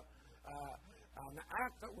 simply an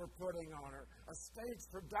act that we're putting on, or a stage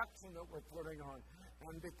production that we're putting on.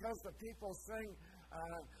 And because the people sing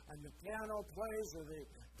and the piano plays or the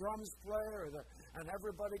drums play and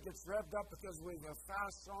everybody gets revved up because we have a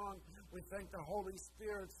fast song, we think the Holy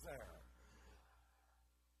Spirit's there.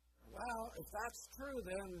 Well, if that's true,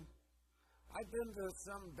 then I've been to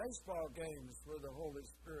some baseball games where the Holy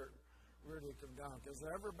Spirit really come down because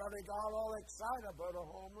everybody got all excited about a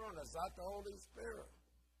home run. Is that the Holy Spirit?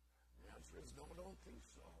 answer is no, I don't think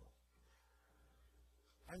so.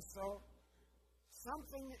 And so,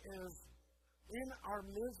 something is in our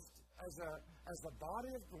midst as a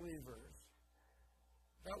body of believers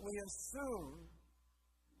that we assume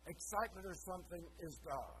excitement or something is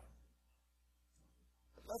God.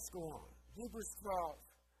 But let's go on. Hebrews 12.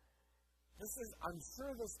 I'm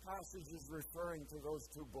sure this passage is referring to those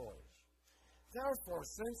two boys. Therefore,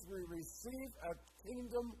 since we receive a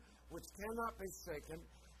kingdom which cannot be shaken,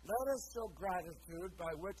 let us show gratitude by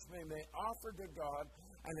which we may offer to God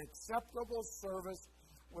an acceptable service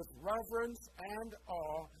with reverence and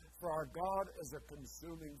awe, for our God is a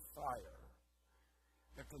consuming fire.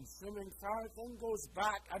 The consuming fire thing goes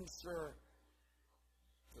back, I'm sure,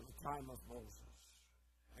 to the time of Moses.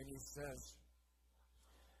 And he says,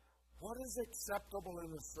 what is acceptable in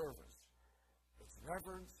the service? It's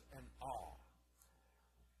reverence and awe.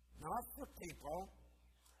 Not for people,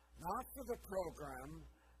 not for the program,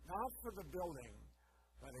 not for the building,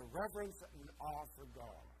 but a reverence and awe for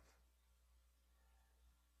God.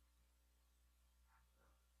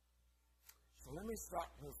 So let me stop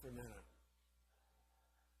here for a minute.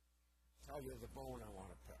 Tell you the bone I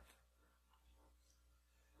want to pick.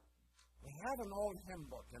 We have an old hymn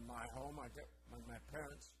book in my home. My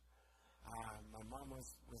parents, my mom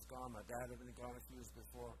was gone, my dad had been gone a few years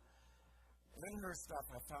before. In her stuff,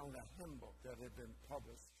 I found a hymn book that had been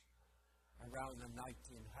published around the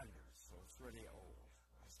 1900s, so it's really old.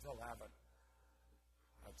 I still have it.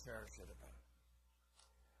 I cherish it a bit.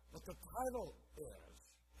 But the title is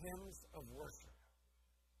Hymns of Worship.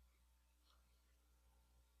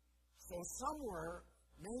 So somewhere,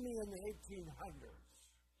 maybe in the 1800s,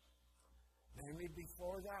 maybe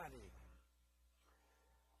before that even,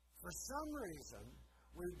 for some reason,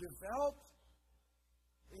 we developed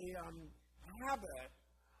the habit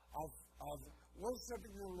of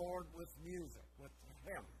worshiping the Lord with music, with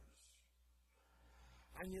hymns.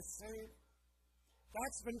 And you see,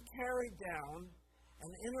 that's been carried down,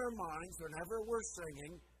 and in our minds, whenever we're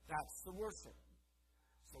singing, that's the worship.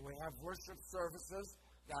 So we have worship services,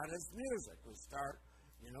 that is music. We start,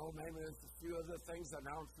 maybe there's a few other things,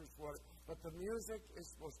 announcements, but the music is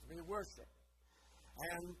supposed to be worship.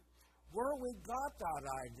 And where we got that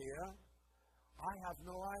idea, I have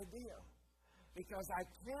no idea. Because I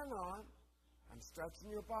cannot, I'm stretching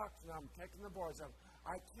your box now, I'm kicking the boards out,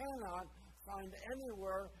 I cannot find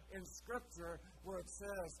anywhere in Scripture where it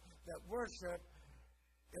says that worship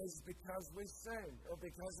is because we sing or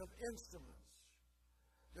because of instruments.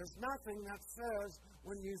 There's nothing that says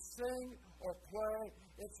when you sing or play,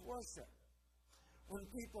 it's worship. When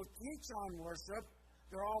people teach on worship,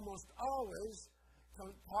 they're almost always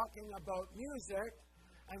talking about music.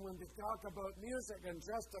 And when they talk about music and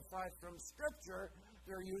justify from Scripture,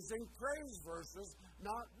 they're using praise verses,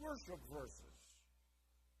 not worship verses.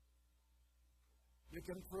 You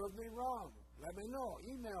can prove me wrong. Let me know.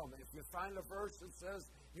 Email me. If you find a verse that says,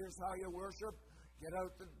 here's how you worship, get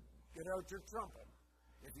out your trumpet.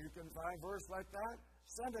 If you can find a verse like that,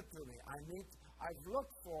 send it to me. I've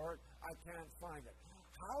looked for it. I can't find it.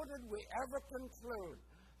 How did we ever conclude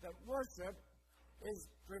that worship is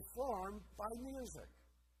performed by music?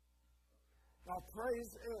 Now,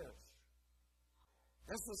 praise is.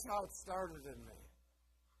 This is how it started in me.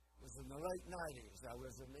 It was in the late 90s. I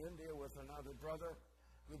was in India with another brother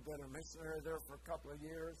who'd been a missionary there for a couple of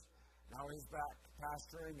years. Now he's back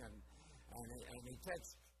pastoring, and he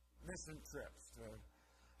takes mission trips.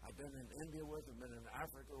 I've been in India with him, been in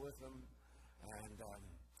Africa with him.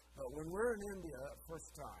 But when we're in India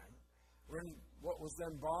first time, we're in what was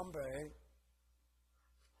then Bombay.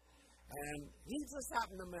 And he just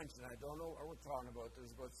happened to mention, I don't know what we're talking about,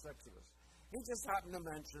 there's about 6 of us. He just happened to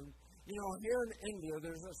mention, here in India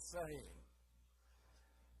there's a saying.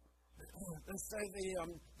 They say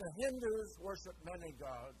the Hindus worship many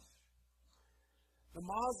gods, the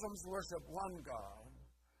Muslims worship one God,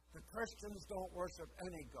 the Christians don't worship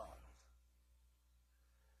any God.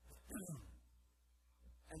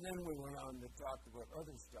 And then we went on to talk about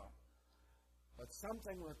other stuff. But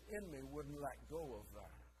something within me wouldn't let go of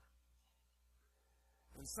that.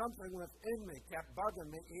 And something within me kept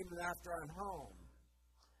bugging me even after I'm home.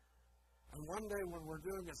 And one day when we're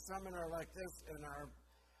doing a seminar like this at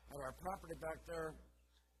our property back there,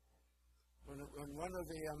 when one of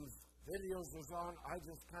the videos was on, I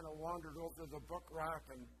just kind of wandered over the book rack,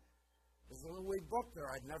 and there's a little wee book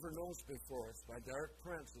there I'd never noticed before. It's by Derek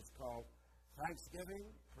Prince. It's called Thanksgiving,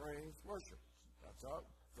 Praise, Worship. That's a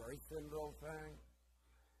very thin little thing.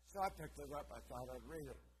 So I picked it up. I thought I'd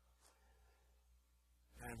read it.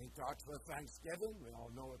 And he talks about Thanksgiving. We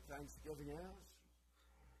all know what Thanksgiving is.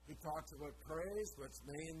 He talks about praise, which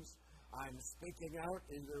means I'm speaking out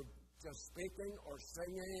either just speaking or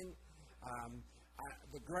singing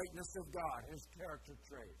the greatness of God, His character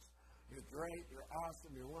traits. You're great, you're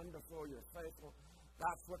awesome, you're wonderful, you're faithful.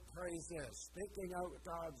 That's what praise is, speaking out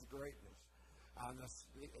God's greatness.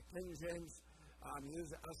 The King James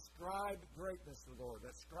uses ascribe greatness to the Lord.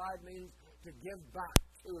 Ascribe means to give back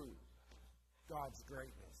to God's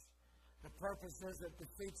greatness. The purpose is it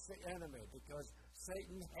defeats the enemy because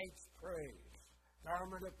Satan hates praise,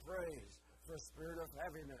 garment of praise for a spirit of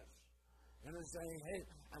heaviness. And it's saying, hey,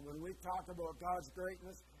 and when we talk about God's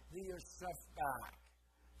greatness, He is set back.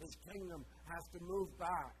 His kingdom has to move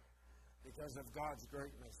back because of God's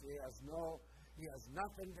greatness. He has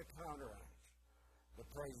nothing to counteract the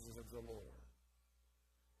praises of the Lord.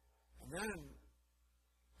 And then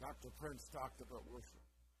Dr. Prince talked about worship.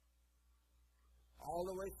 All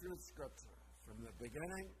the way through Scripture, from the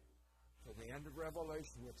beginning to the end of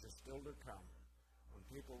Revelation, which is still to come. When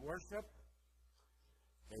people worship,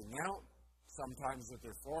 they knelt, sometimes with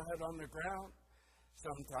their forehead on the ground,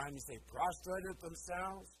 sometimes they prostrated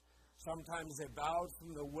themselves, sometimes they bowed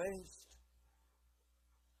from the waist.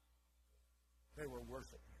 They were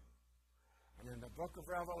worshiping. And in the book of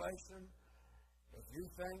Revelation, if you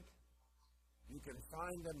think you can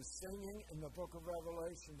find them singing in the book of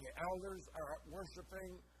Revelation, the elders are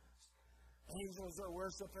worshiping, angels are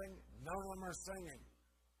worshiping, none of them are singing.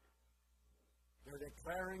 They're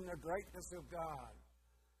declaring the greatness of God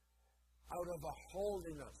out of a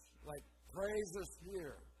holiness, like praise is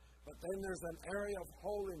here. But then there's an area of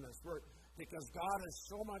holiness where, because God is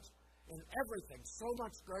so much in everything, so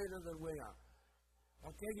much greater than we are.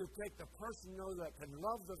 Okay, you take the person that can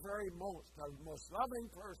love the very most, the most loving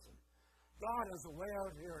person. God is way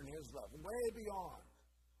out here in His love, way beyond.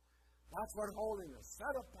 That's what holiness.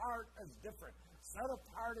 Set apart is different. Set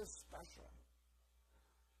apart is special.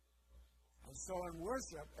 And so in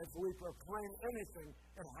worship, if we proclaim anything,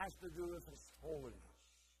 it has to do with His holiness.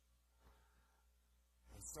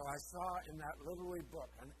 And so I saw in that little wee book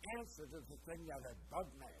an answer to the thing that had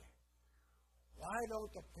bugged me. Why don't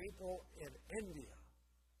the people in India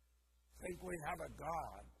think we have a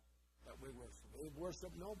God that we worship? We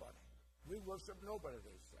worship nobody. We worship nobody,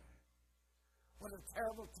 they say. What a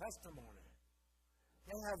terrible testimony.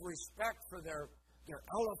 They have respect for their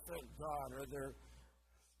elephant god or their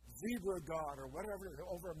zebra god or whatever.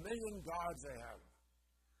 Over 1 million gods they have.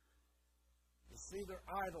 You see their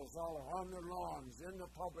idols all on their lawns, in the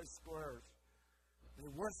public squares. They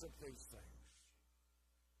worship these things.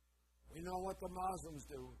 We know what the Muslims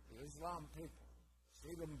do, the Islam people.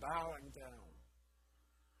 See them bowing down.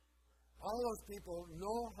 All those people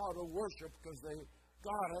know how to worship because they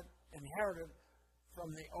got it, inherited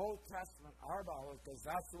from the Old Testament, our Bible, because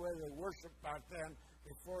that's the way they worshiped back then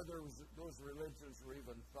before those religions were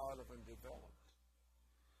even thought of and developed.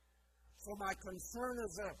 So my concern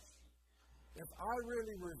is this. If I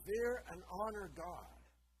really revere and honor God,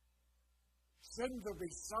 shouldn't there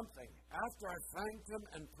be something, after I thanked Him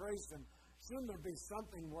and praised Him, shouldn't there be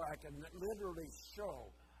something where I can literally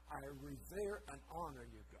show I revere and honor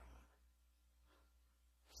You, God?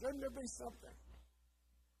 Shouldn't there be something?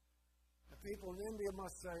 The people in India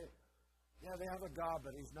must say, yeah, they have a God,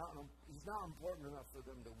 but He's not important enough for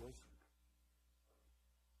them to worship.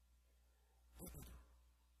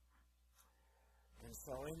 And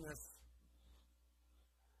so in this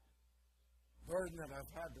burden that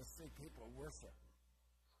I've had to see people worship,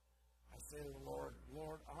 I say to the Lord,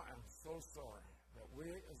 I am so sorry that we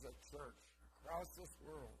as a church across this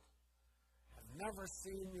world have never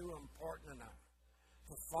seen You important enough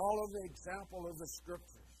to follow the example of the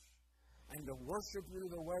Scriptures and to worship You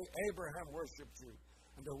the way Abraham worshiped You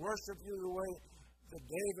and to worship You the way that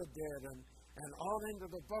David did and on into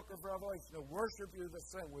the book of Revelation to worship You the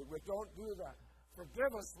same way. We don't do that.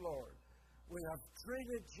 Forgive us, Lord. We have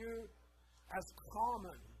treated You as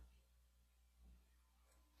common.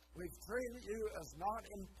 We've treated You as not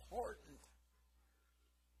important.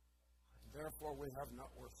 Therefore, we have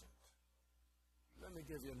not worshipped. Let me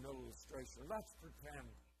give you an illustration. Let's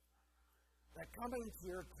pretend that coming to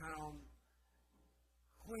your town,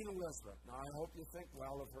 Queen Elizabeth. Now, I hope you think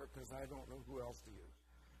well of her because I don't know who else to use.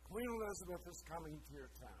 Queen Elizabeth is coming to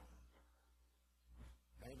your town.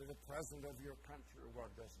 Maybe the president of your country or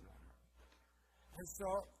what, doesn't matter. And so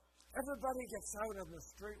everybody gets out on the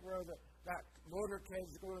street where that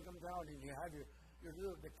motorcade's going to come down, and you have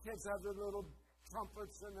the kids have their little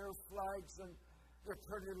trumpets and their flags and their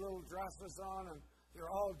pretty little dresses on, and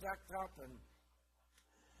they're all decked up. And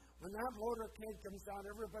when that motorcade comes down,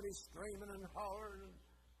 everybody's screaming and hollering. And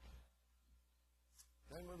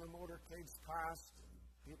then when the motorcade's passed,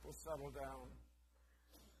 people settle down.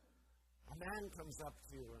 A man comes up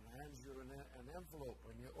to you and hands you an envelope.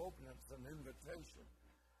 When you open it, it's an invitation.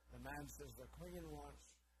 The man says the Queen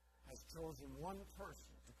has chosen one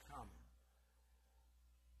person to come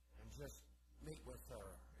and just meet with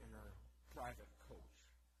her in her private coach.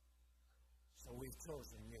 So we've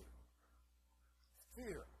chosen you.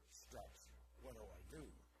 Fear strikes you. What do I do?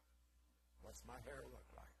 What's my hair look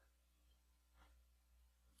like?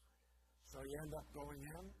 So you end up going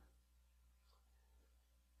in.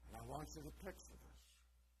 And I want you to picture this.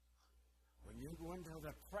 When you go into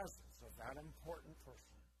the presence of that important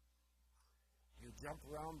person, you jump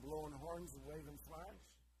around blowing horns and waving flags?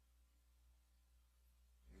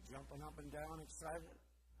 You jumping up and down excited?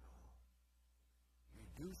 No. You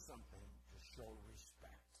do something to show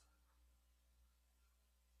respect.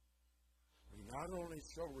 We not only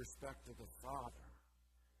show respect to the Father,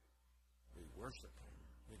 we worship Him.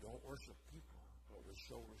 We don't worship people, but we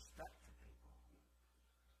show respect to people.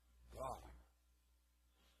 God.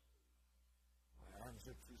 My arms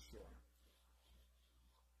are too short.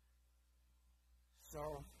 So,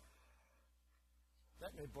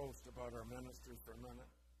 let me boast about our ministry for a minute.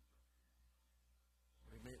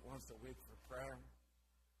 We meet once a week for prayer.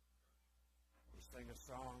 We sing a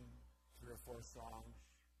song, 3 or 4 songs,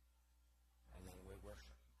 and then we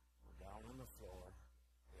worship. We're down on the floor.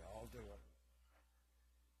 We all do it.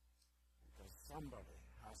 Because somebody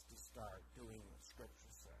has to start doing what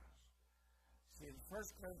Scripture says. See, in 1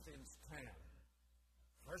 Corinthians 10,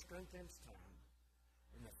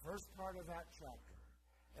 in the first part of that chapter,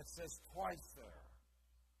 it says twice there.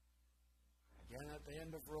 Again, at the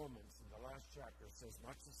end of Romans, in the last chapter, it says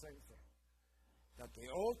much the same thing. That the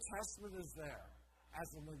Old Testament is there as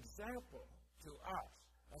an example to us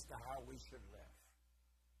as to how we should live.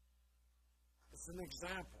 It's an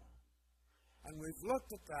example. And we've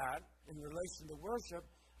looked at that in relation to worship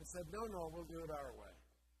and said, no, we'll do it our way.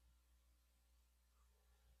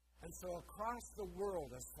 And so across the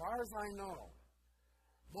world, as far as I know,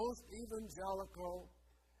 most evangelical,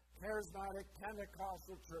 charismatic,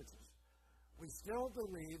 Pentecostal churches, we still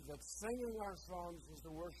believe that singing our songs is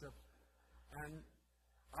the worship. And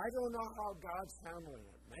I don't know how God's handling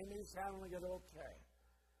it. Maybe He's handling it okay.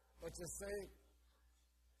 But to say,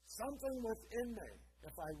 something within me,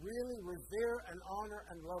 if I really revere and honor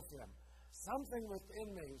and love Him, something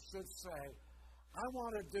within me should say, I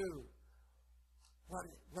want to do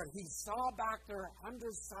what He saw back there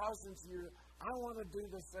hundreds, thousands of years. I want to do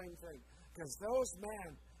the same thing. Because those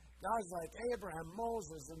men, guys like Abraham,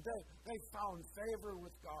 Moses, and they found favor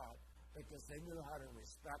with God because they knew how to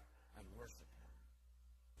respect and worship Him.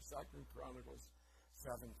 2 Chronicles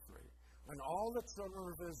 7:3. When all the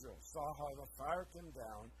children of Israel saw how the fire came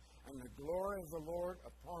down and the glory of the Lord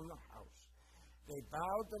upon the house, they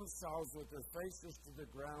bowed themselves with their faces to the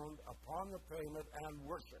ground upon the pavement and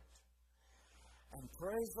worshipped. And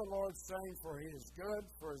praised the Lord, saying, for He is good,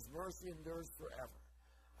 for His mercy endures forever.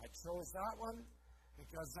 I chose that one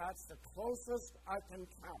because that's the closest I can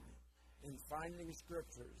come in finding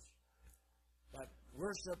Scriptures that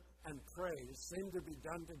worship and praise seem to be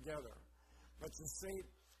done together. But you see,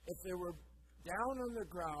 if they were down on the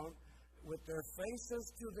ground with their faces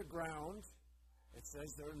to the ground, it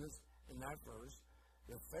says there in that verse,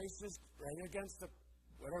 their faces right against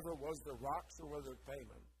whatever it was, the rocks or whether the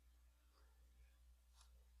pavement,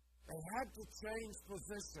 they had to change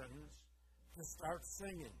positions to start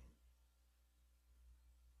singing.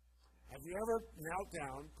 Have you ever knelt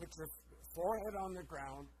down, put your forehead on the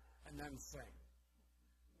ground, and then sing?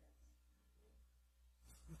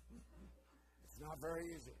 It's not very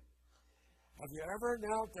easy. Have you ever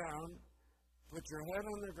knelt down, put your head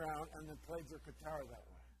on the ground, and then played your guitar that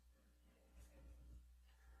way?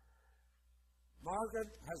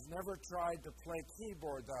 Margaret has never tried to play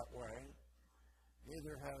keyboard that way.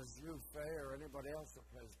 Neither has you, Faye, or anybody else that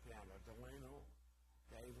plays piano. Delano,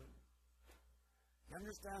 David. You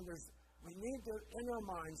understand? We need to, in our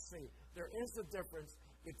minds, see there is a difference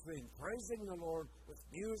between praising the Lord with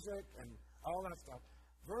music and all that stuff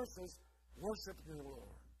versus worshiping the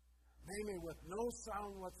Lord. Maybe with no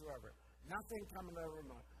sound whatsoever. Nothing coming out of our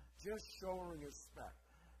mouth. Just showing respect.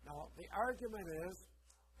 Now, the argument is,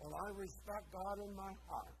 well, I respect God in my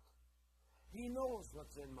heart. He knows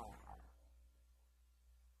what's in my heart.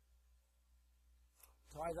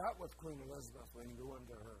 Try that with Queen Elizabeth when you go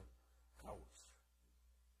into her house.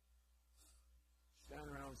 Stand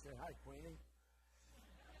around and say, hi, Queenie.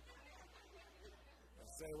 I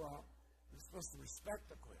say, well, you're supposed to respect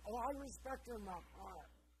the Queen. Oh, I respect her in my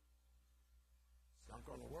heart. It's not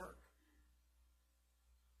going to work.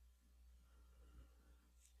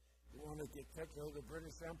 You want to get kicked out of the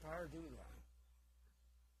British Empire? Do that.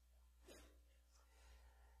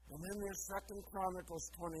 And then there's 2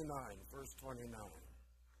 Chronicles 29, verse 29.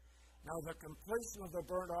 Now the completion of the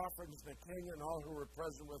burnt offerings, the king and all who were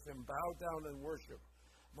present with him bowed down and worshipped.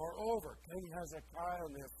 Moreover, King Hezekiah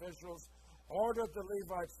and the officials ordered the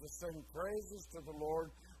Levites to sing praises to the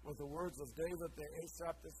Lord with the words of David the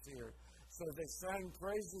Asaph the seer. So they sang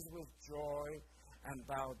praises with joy and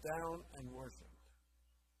bowed down and worshipped.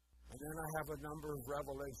 And then I have a number of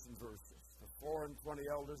Revelation verses. The 4 and 20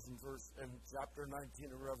 elders in chapter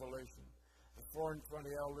 19 of Revelation. The 4 and 20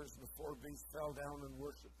 elders and the 4 beasts fell down and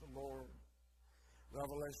worshipped the Lord.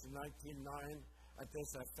 Revelation 19:9. At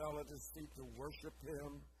this I fell at his feet to worship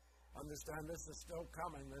him. Understand this is still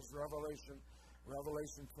coming. There's Revelation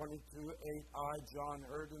 22:8. I, John,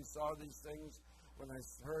 heard and saw these things. When I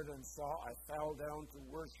heard and saw, I fell down to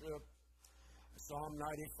worship. Psalm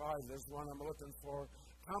 95, there's one I'm looking for.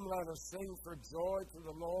 Come, let us sing for joy to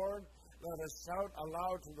the Lord. Let us shout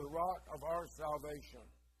aloud to the rock of our salvation.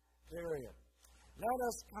 Period. Let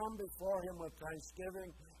us come before him with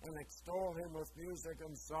thanksgiving and extol him with music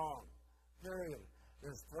and song. Period.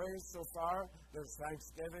 There's praise so far. There's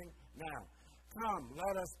thanksgiving. Now, come,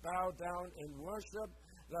 let us bow down in worship.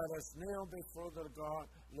 Let us kneel before the God,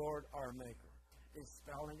 Lord our Maker. He's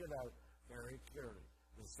spelling it out very clearly.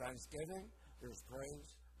 There's thanksgiving, there's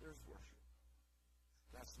praise, there's worship.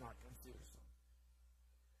 That's not confusing.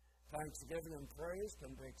 Thanksgiving and praise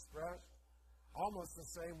can be expressed almost the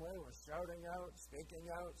same way with shouting out,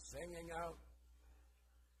 speaking out, singing out.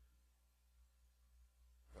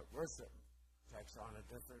 But worship takes on a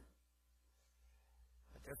different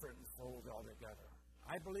fold altogether.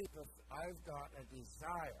 I believe if I've got a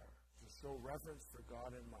desire to show reverence for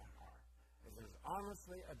God in my heart, if there's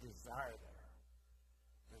honestly a desire there,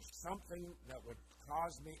 there's something that would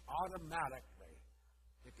cause me automatically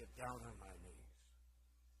to get down on my knees.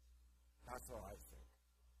 That's what I think.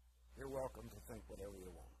 You're welcome to think whatever you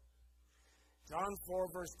want. John 4,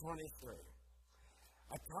 verse 23.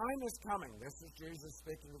 A time is coming, this is Jesus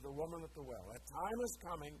speaking to the woman at the well. A time is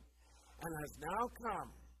coming and has now come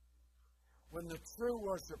when the true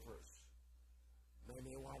worshipers, maybe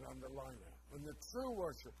you want to underline that, when the true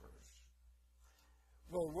worshipers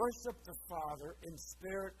will worship the Father in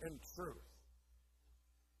spirit and truth.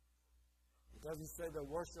 It doesn't say they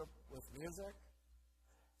worship with music.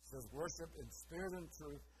 It says worship in spirit and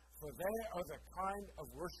truth, for they are the kind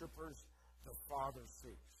of worshipers the Father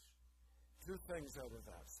seeks. Two things out of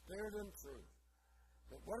that, spirit and truth.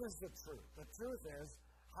 But what is the truth? The truth is,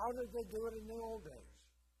 how did they do it in the old days?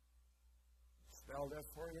 Spelled out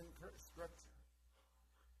for you in Scripture.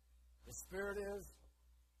 The spirit is,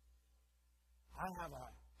 I have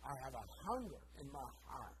a hunger in my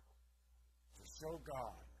heart to show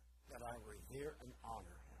God that I revere and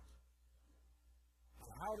honor Him. And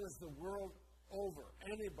how does the world over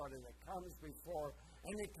anybody that comes before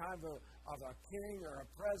any kind of a king or a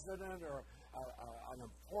president or an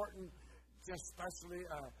important, just especially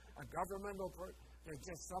a governmental person, there's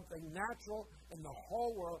just something natural in the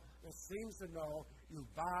whole world that seems to know you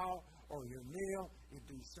bow or you kneel, you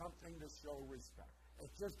do something to show respect.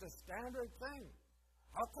 It's just a standard thing.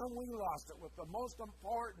 How come we lost it with the most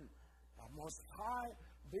important, the most high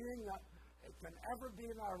being that it can ever be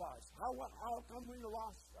in our lives? How come we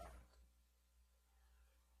lost that?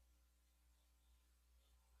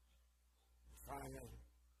 Finally,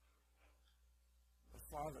 the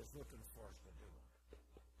Father's looking for us to do it.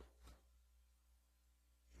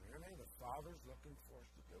 You hear me? The Father's looking for us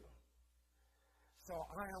to do it. So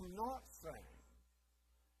I am not saying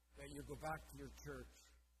that you go back to your church,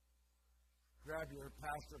 grab your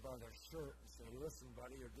pastor by their shirt and say, listen,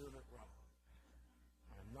 buddy, you're doing it wrong.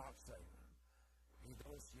 I'm not saying that.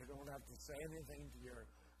 You don't have to say anything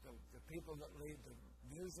to the people that lead the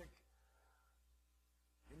music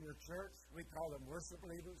in your church. We call them worship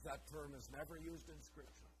leaders. That term is never used in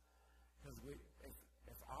Scripture. Because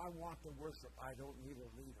if I want to worship, I don't need a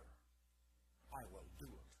leader. I will do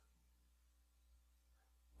it.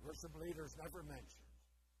 Worship leaders never mentioned.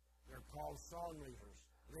 They're called song leaders,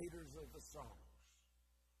 leaders of the songs.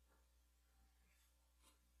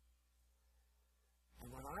 And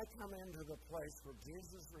when I come into the place where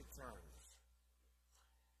Jesus returns,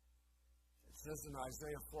 it says in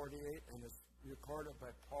Isaiah 48, and it's recorded by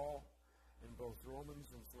Paul in both Romans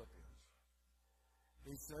and Philippians.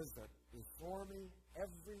 He says that before me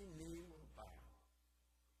every knee will bow,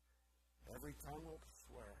 every tongue will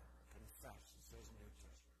swear, confess, it says in the New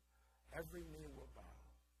Testament. Every knee will bow.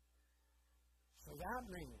 So that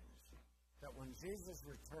means that when Jesus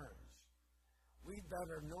returns, we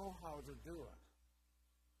better know how to do it.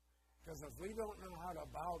 Because if we don't know how to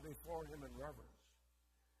bow before Him in reverence,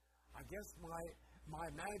 I guess my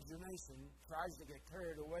imagination tries to get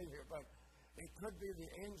carried away here, but it could be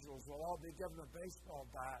the angels will all be given a baseball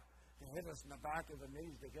bat to hit us in the back of the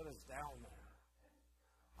knees to get us down there.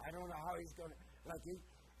 I don't know how he's going to, like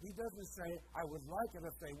he doesn't say, I would like it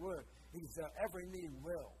if they would. He said, every knee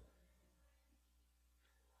will.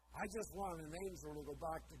 I just want an angel to go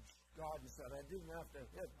back to God and said, I didn't have to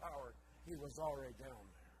hit Howard. He was already down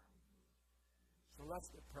there. So let's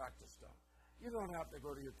get practice done. You don't have to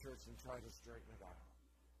go to your church and try to straighten it out.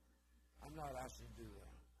 I'm not asking you to do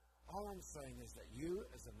that. All I'm saying is that you,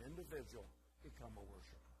 as an individual, become a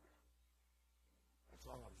worshiper. That's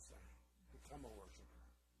all I'm saying. Become a worshiper.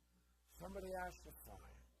 Somebody asked to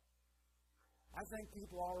find. I think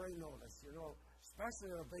people already know this,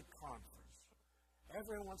 especially at a big conference.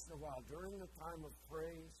 Every once in a while, during the time of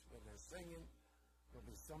praise, when they're singing, there'll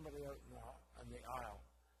be somebody out in the aisle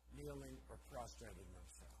kneeling or prostrating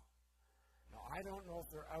themselves. Now, I don't know if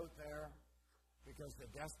they're out there because they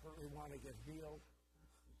desperately want to get healed,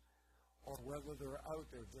 or whether they're out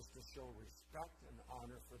there just to show respect and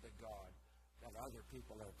honor for the God that other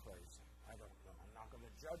people are praising. I don't know. I'm not going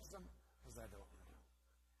to judge them because I don't know.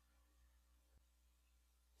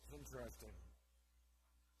 It's interesting.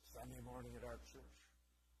 Sunday morning at our church,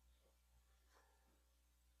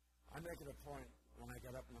 I make it a point when I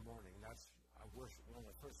get up in the morning. I worship. One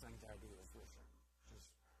of the first things I do is worship.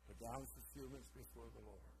 Just go down for a few minutes before the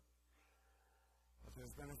Lord. But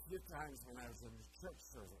there's been a few times when I was in the church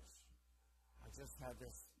service, I just had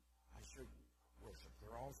this, I should worship.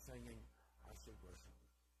 They're all singing, I should worship.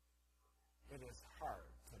 It is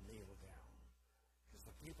hard to kneel down. Because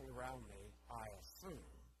the people around me, I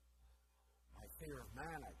assume, my fear of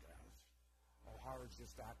man, I guess, Howard's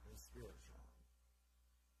just acting spiritual.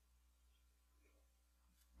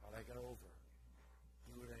 But I get over it.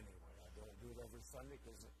 Do it anyway. I don't do it every Sunday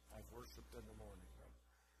because I've worshipped in the morning. But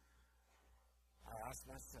I ask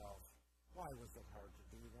myself, why was it hard to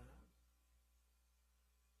do that?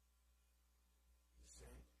 You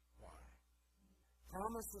see? Why?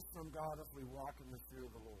 Promises from God if we walk in the fear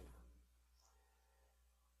of the Lord.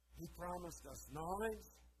 He promised us knowledge,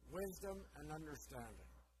 wisdom, and understanding.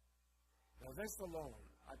 Now, this alone,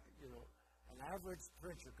 an average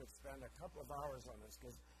preacher could spend a couple of hours on this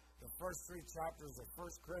because the first 3 chapters of 1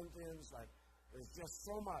 Corinthians, there's just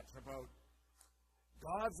so much about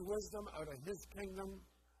God's wisdom out of His kingdom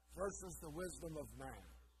versus the wisdom of man.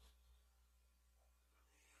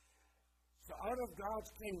 So out of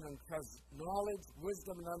God's kingdom comes knowledge,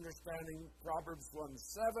 wisdom, and understanding. Proverbs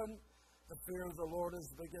 1:7, the fear of the Lord is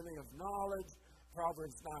the beginning of knowledge.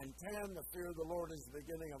 Proverbs 9:10, the fear of the Lord is the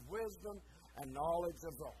beginning of wisdom, and knowledge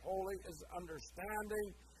of the holy is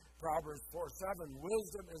understanding. Proverbs 4:7,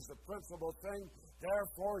 wisdom is the principal thing.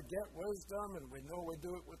 Therefore, get wisdom, and we know we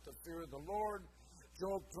do it with the fear of the Lord.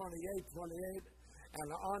 Job 28:28, and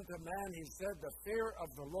unto man he said, the fear of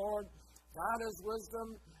the Lord, that is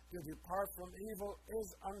wisdom. To depart from evil is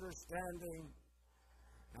understanding.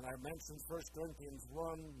 And I mentioned 1 Corinthians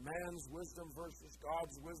 1, man's wisdom versus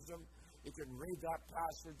God's wisdom. You can read that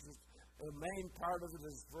passage. The main part of it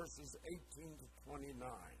is verses 18 to 29.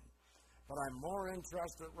 But I'm more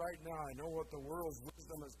interested right now. I know what the world's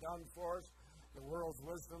wisdom has done for us. The world's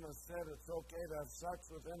wisdom has said it's okay to have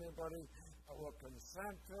sex with anybody that will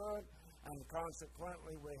consent to it. And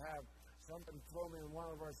consequently, we have, somebody told me in one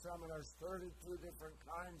of our seminars, 32 different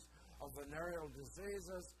kinds of venereal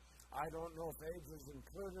diseases. I don't know if AIDS is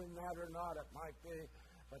included in that or not. It might be.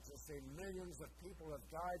 But you see, millions of people have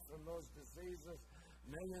died from those diseases.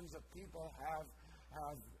 Millions of people have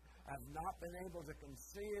not been able to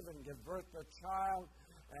conceive and give birth to a child,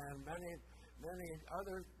 and many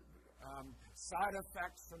other side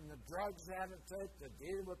effects from the drugs they had to take to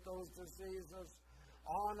deal with those diseases.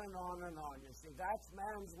 On and on and on. You see, that's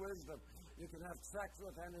man's wisdom. You can have sex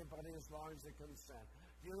with anybody as long as you consent.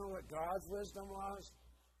 You know what God's wisdom was?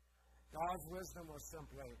 God's wisdom was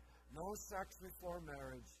simply no sex before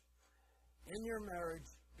marriage. In your marriage,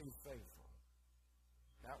 be faithful.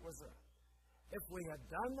 That was it. If we had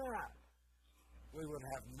done that, we would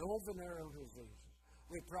have no venereal diseases.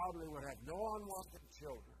 We probably would have no unwanted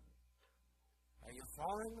children. Are you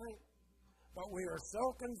following me? But we are so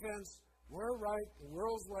convinced we're right, the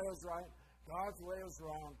world's way is right, God's way is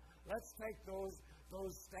wrong. Let's take those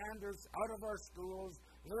standards out of our schools.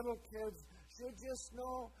 Little kids should just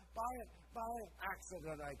know by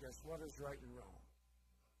accident, I guess, what is right and wrong.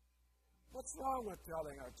 What's wrong with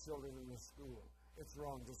telling our children in the school it's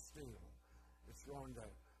wrong to steal? It's wrong to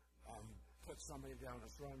put somebody down.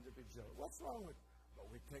 It's wrong to be jealous. What's wrong with? But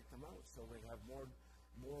we take them out, so we have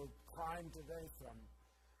more crime today from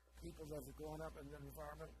people that have grown up in the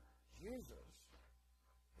environment. Jesus,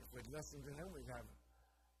 if we'd listen to him, we'd have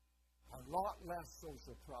a lot less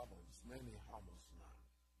social problems, maybe almost none.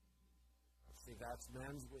 But see, that's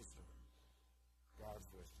man's wisdom, God's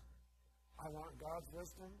wisdom. I want God's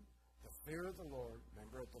wisdom. The fear of the Lord,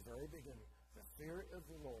 remember at the very beginning, the fear of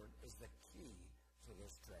the Lord is the key to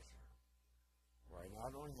this treasure. Where I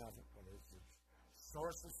not only have it, but it's the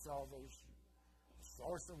source of salvation, a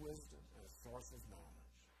source of wisdom, and a source of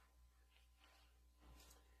knowledge.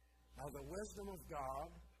 Now, the wisdom of God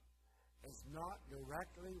is not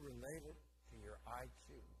directly related to your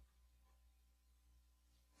IQ.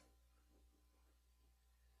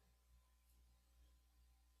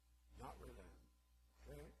 Not related.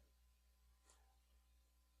 Okay?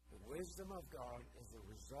 The wisdom of God is a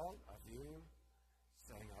result of you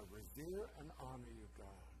saying, I revere and honor you,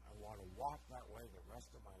 God. I want to walk that way the rest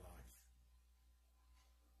of my life.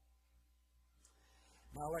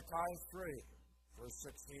 Malachi 3, verse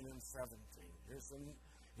 16 and 17.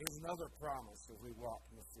 Here's another promise as we walk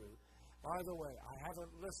in the fruit. By the way, I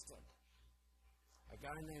haven't listed a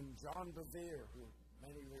guy named John Bevere, who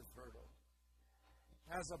many of you have heard of,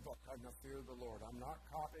 has a book on the fear of the Lord. I'm not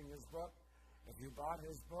copying his book. If you bought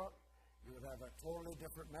his book, you would have a totally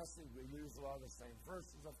different message. We use a lot of the same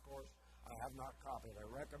verses, of course. I have not copied. I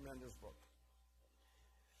recommend his book.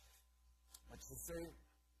 But you see,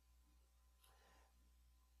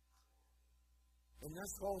 in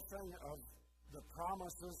this whole thing of the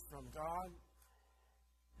promises from God,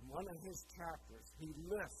 in one of his chapters, he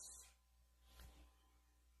lists,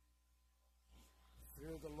 the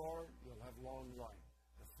fear of the Lord, you'll have long life.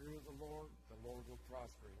 The fear of the Lord will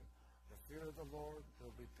prosper you. The fear of the Lord,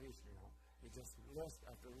 there'll be peace in you. He just list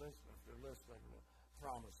after list after list of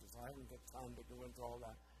promises. I haven't got time to go into all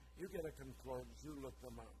that. You get a concordance, you look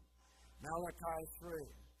them up. Malachi 3.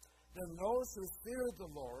 Then those who feared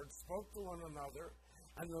the Lord spoke to one another,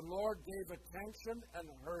 and the Lord gave attention and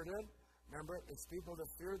heard it. Remember, it's people that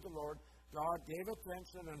feared the Lord. God gave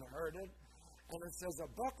attention and heard it. And it says,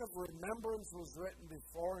 a book of remembrance was written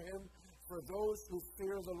before him for those who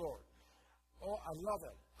fear the Lord. Oh, I love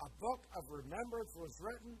it. A book of remembrance was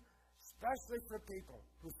written especially for people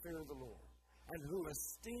who fear the Lord and who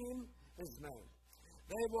esteem his name.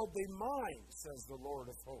 They will be mine, says the Lord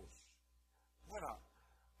of hosts.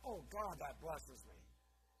 Oh God, that blesses me.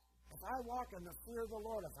 If I walk in the fear of the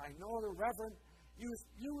Lord, if I know the reverend, you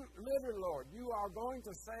literally, Lord, you are going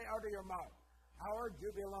to say out of your mouth, Howard, you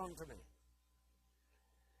belong to me.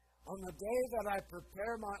 On the day that I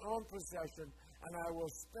prepare my own possession, and I will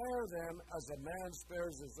spare them as a man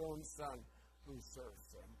spares his own son who serves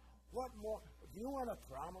him. What more? Do you want a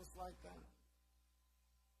promise like that?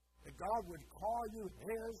 That God would call you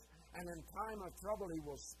his, and in time of trouble he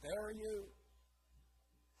will spare you?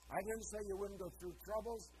 I didn't say you wouldn't go through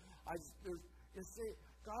troubles. You see,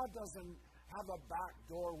 God doesn't have a back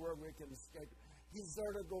door where we can escape. He's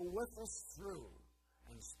there to go with us through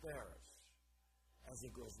and spare us as he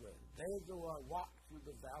goes with. They who walk through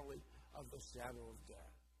the valley of the shadow of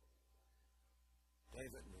death.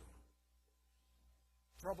 David knew.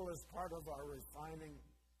 Trouble is part of our refining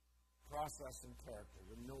process and character.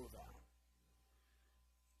 We know that.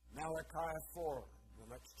 Malachi 4, the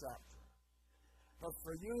next chapter. But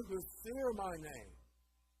for you who fear my name,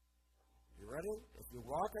 you ready? If you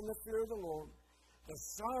walk in the fear of the Lord, the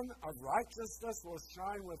Son of Righteousness will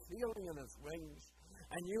shine with healing in his wings,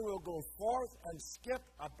 and you will go forth and skip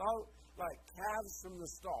about like calves from the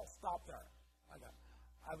stall. Stop there.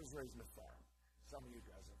 I was raised in a farm. Some of you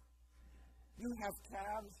guys are. You have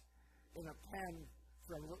calves in a pen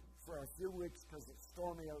for a few weeks because it's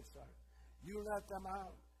stormy outside. You let them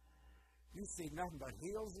out. You see nothing but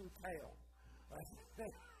heels and tail.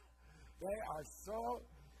 They are so,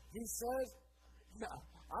 he says,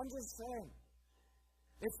 I'm just saying,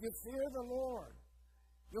 if you fear the Lord,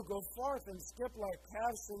 you'll go forth and skip like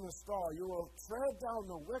calves in the stall. You will tread down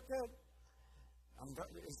the wicked.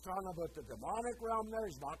 He's talking about the demonic realm there.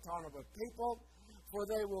 He's not talking about people. For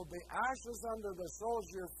they will be ashes under the soles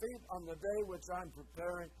of your feet on the day which I'm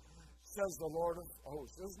preparing, says the Lord of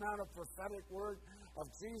hosts. Isn't that a prophetic word of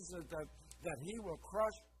Jesus that he will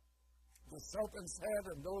crush the serpent's head,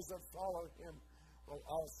 and those that follow him will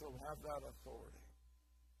also have that authority?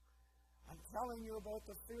 I'm telling you about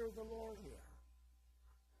the fear of the Lord here.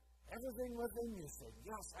 Everything within you says,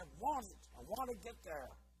 yes, I want it. I want to get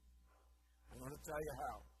there. I'm going to tell you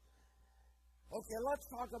how. Okay, let's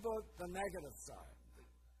talk about the negative side.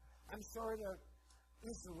 I'm sorry to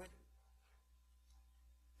listen.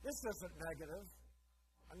 This isn't negative.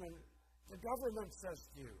 I mean, the government says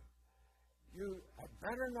to you, you had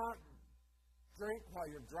better not drink while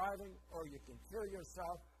you're driving, or you can kill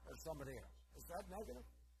yourself or somebody else. Is that negative?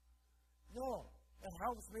 No. It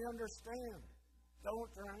helps me understand.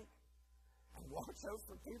 Don't drink. And watch out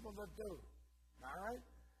for people that do. All right?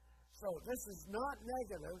 So this is not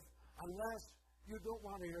negative unless you don't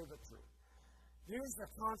want to hear the truth. Here's the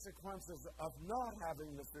consequences of not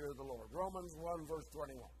having the fear of the Lord. Romans 1, verse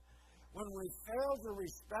 21. When we fail to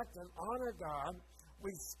respect and honor God,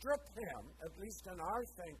 we strip Him, at least in our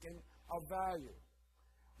thinking, of value.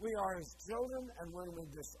 We are His children, and when we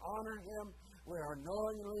dishonor Him, we are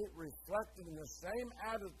knowingly reflecting the same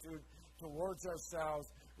attitude towards ourselves,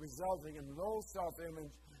 resulting in low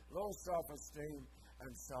self-image, low self-esteem,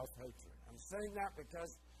 and self-hatred. I'm saying that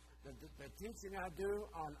because the teaching I do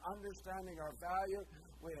on understanding our value,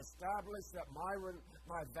 we establish that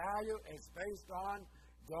my value is based on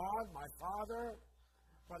God, my Father.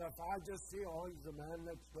 But if I just see, oh, he's the man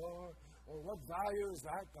next door, or what value is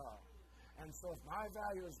that God? And so if my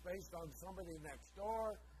value is based on somebody next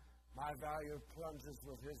door, my value plunges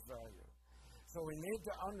with his value. So we need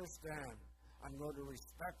to understand, I'm going to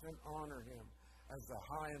respect and honor him as the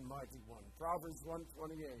high and mighty one. Proverbs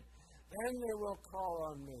 1:28. Then they will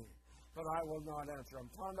call on me, but I will not answer.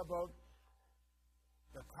 I'm talking about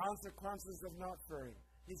the consequences of not fearing.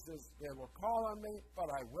 He says, they will call on me,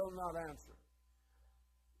 but I will not answer.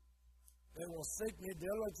 They will seek me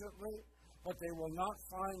diligently, but they will not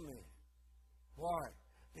find me. Why?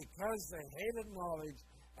 Because they hated knowledge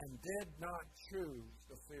and did not choose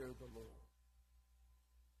the fear of the Lord.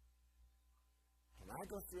 Can I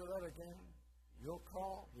go through that again? You'll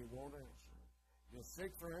call, he won't answer. You'll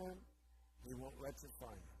seek for him, he won't let you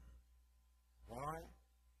find him. Why?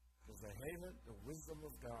 Because they hated the wisdom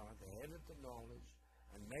of God, they hated the knowledge,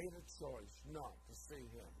 and made a choice not to see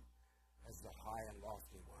him as the high and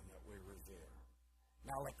lofty one that we revere.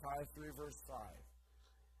 Malachi 3, verse 5.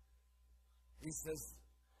 He says,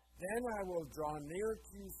 then I will draw near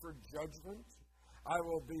to you for judgment. I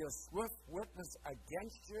will be a swift witness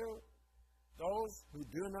against you, those who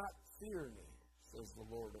do not fear me, says the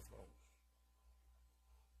Lord of hosts.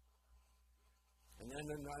 And then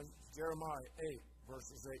in Jeremiah 8,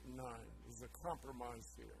 verses 8 and 9, there's a compromise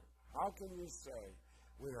here. How can you say,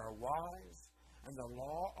 we are wise, and the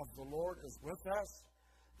law of the Lord is with us?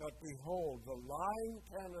 But behold, the lying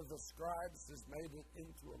pen of the scribes has made it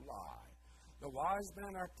into a lie. The wise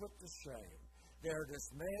men are put to shame. They are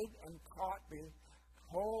dismayed and caught.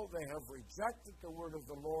 Behold, they have rejected the word of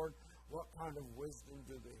the Lord. What kind of wisdom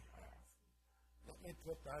do they have? Let me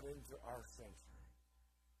put that into our century.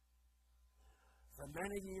 For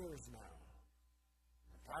many years now,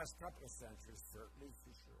 the past couple of centuries certainly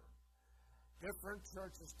for sure, different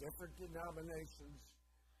churches, different denominations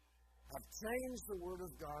have changed the Word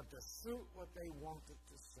of God to suit what they wanted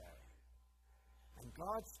to say. And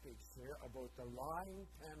God speaks here about the lying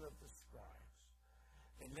pen of the scribes.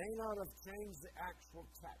 They may not have changed the actual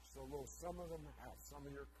text, although some of them have. Some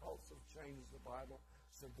of your cults have changed the Bible,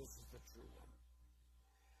 so this is the true one.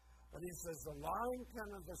 But he says the lying pen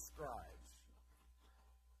of the scribes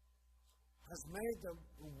has made the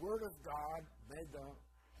Word of God, made the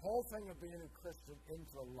whole thing of being a Christian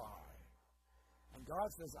into a lie. And God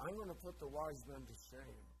says, I'm going to put the wise men to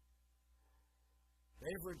shame.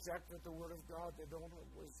 They've rejected the Word of God. They don't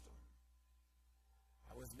have wisdom.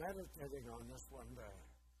 I was meditating on this one day.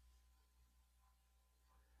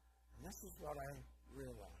 And this is what I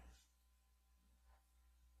realized.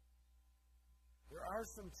 There are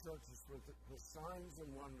some churches where the signs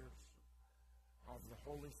and wonders of the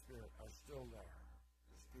Holy Spirit are still there.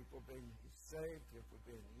 There's people being saved, people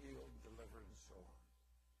being healed, delivered, and so on.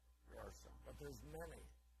 There are some. But there's many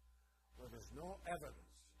where there's no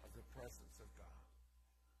evidence of the presence of God.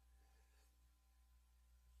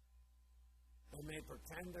 They may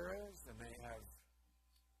pretend there is. They may have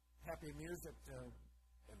happy music to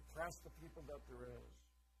impress the people that there is.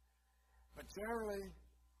 But generally,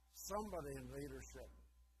 somebody in leadership,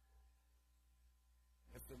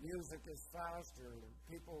 if the music is fast or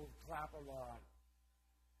people clap a lot,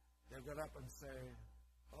 they'll get up and say,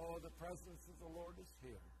 oh, the presence of the Lord is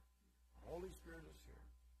here. The Holy Spirit is here.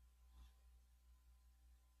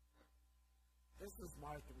 This is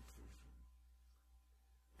my conclusion.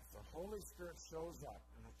 If the Holy Spirit shows up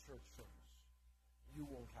in a church service, you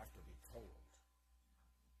won't have to be told.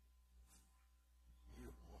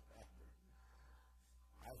 You won't have to.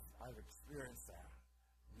 I've experienced that.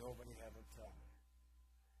 Nobody had to tell me.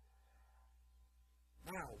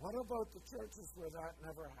 Now, what about the churches where that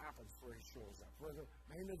never happens, where he shows up? Where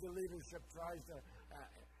maybe the leadership tries to,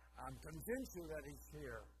 I'm convinced you that he's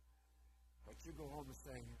here. But you go home and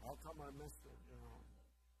say, how come I missed it? You know,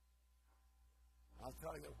 I'll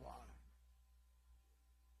tell you why.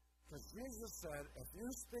 Because Jesus said, if you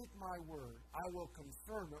speak my word, I will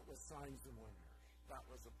confirm it with signs and wonders. that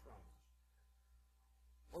was a promise.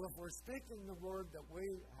 Well, if we're speaking the word that we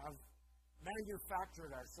have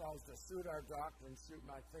manufactured ourselves to suit our doctrine, suit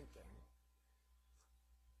my thinking,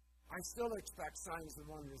 I still expect signs and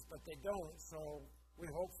wonders, but they don't, so we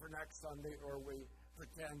hope for next Sunday or we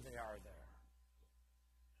pretend they are there.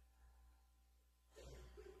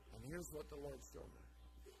 And here's what the Lord showed me.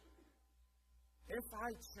 If I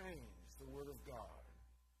change the Word of God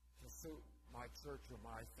to suit my church or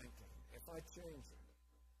my thinking, if I change it,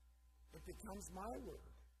 it becomes my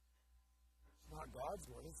word. It's not God's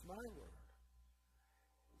word, it's my word.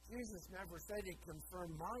 Jesus never said he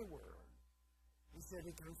confirmed my word. He said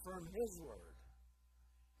he confirmed his word.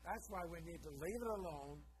 That's why we need to leave it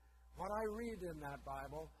alone. What I read in that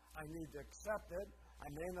Bible, I need to accept it.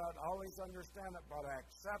 I may not always understand it, but I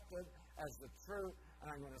accept it as the truth,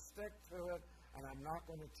 and I'm going to stick to it, and I'm not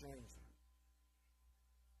going to change it.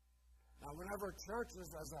 Now, whenever churches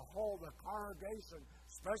as a whole, the congregation,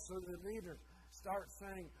 especially the leaders, start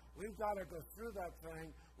saying, we've got to go through that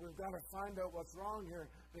thing, we've got to find out what's wrong here,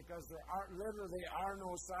 because there literally are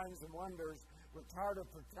no signs and wonders, we're tired of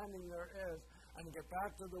pretending there is, and get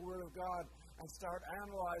back to the Word of God and start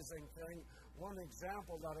analyzing things. One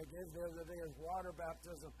example that I gave the other day is water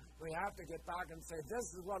baptism. We have to get back and say, this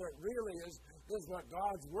is what it really is, this is what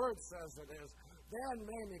God's Word says it is. Then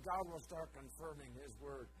maybe God will start confirming His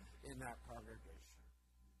Word in that congregation.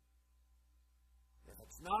 If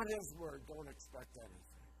it's not His Word, don't expect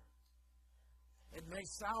anything. It may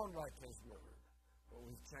sound like His Word, but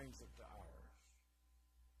we've changed it to ours.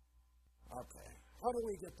 Okay, how do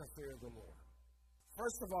we get to fear the Lord?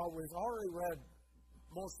 First of all, we've already read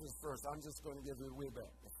most of this verse. I'm just going to give you a wee bit.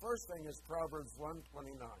 The first thing is Proverbs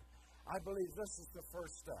 1:29. I believe this is the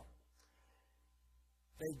first step.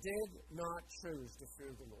 They did not choose to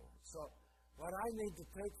fear the Lord. So, what I need to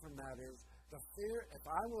take from that is the fear. If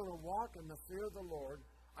I were to walk in the fear of the Lord,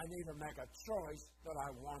 I need to make a choice that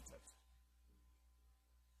I want it.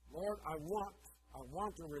 Lord, I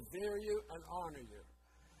want to revere you and honor you.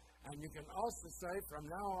 And you can also say, from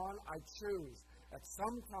now on, I choose at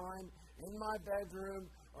some time in my bedroom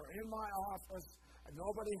or in my office, and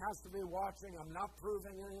nobody has to be watching, I'm not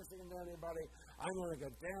proving anything to anybody, I'm going to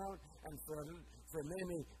go down, and for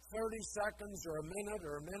maybe 30 seconds or a minute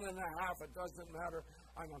and a half, it doesn't matter,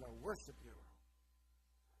 I'm going to worship you.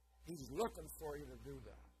 He's looking for you to do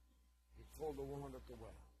that. He told the woman at the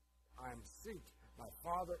well, I am seeking. My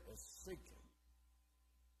Father is seeking.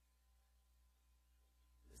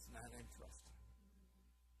 Isn't that interesting?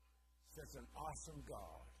 Such an awesome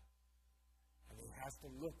God. And He has to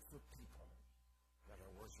look for people that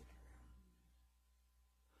are worshiping Him.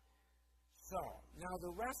 So, now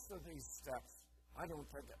the rest of these steps, I don't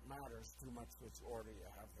think it matters too much which order you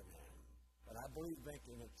have them in. But I believe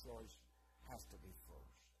making a choice has to be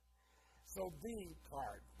first. So B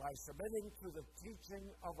part, by submitting to the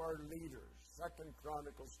teaching of our leaders, 2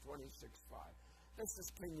 Chronicles 26:5. This is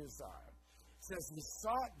King Uzziah. It says, he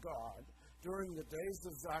sought God during the days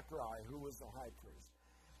of Zechariah, who was the high priest,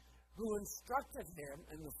 who instructed him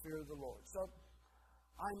in the fear of the Lord. So,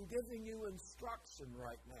 I'm giving you instruction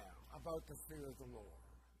right now about the fear of the Lord.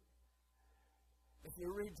 If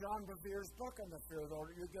you read John Bevere's book on the fear of the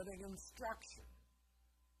Lord, you're getting instruction.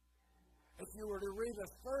 If you were to read a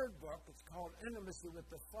third book, it's called Intimacy with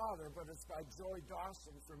the Father, but it's by Joy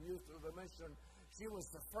Dawson from Youth of the Mission. She was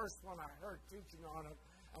the first one I heard teaching on it,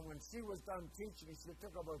 and when she was done teaching, she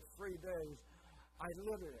took about 3 days.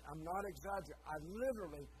 I'm not exaggerating, I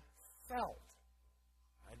literally felt,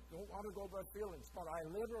 I don't want to go by feelings, but I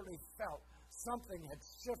literally felt something had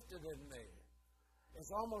shifted in me. It's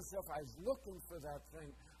almost as if I was looking for that thing,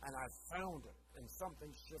 and I found it, and something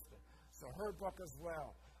shifted. So her book as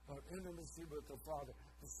well, about intimacy with the Father.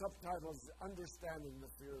 The subtitle is Understanding the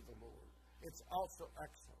Fear of the Lord. It's also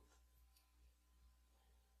excellent.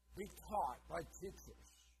 Be taught by teachers.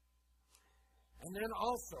 And then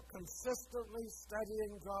also, consistently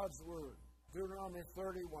studying God's Word. Deuteronomy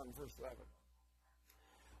 31, verse 11.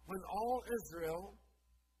 When all Israel,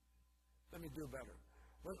 let me do better.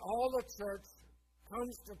 When all the church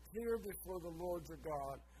comes to appear before the Lord your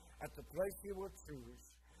God at the place He will choose,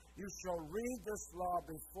 you shall read this law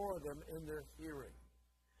before them in their hearing.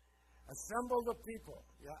 Assemble the people.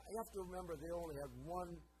 Yeah, you have to remember they only had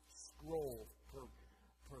one scroll per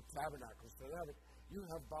tabernacle. So that you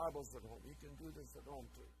have Bibles at home. You can do this at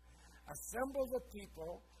home too. Assemble the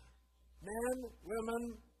people, men,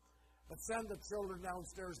 women, but send the children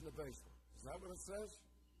downstairs in the basement. Is that what it says?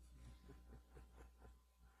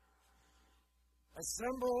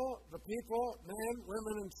 Assemble the people, men,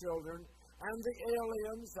 women, and children, and the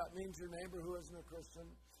aliens, that means your neighbor who isn't a Christian,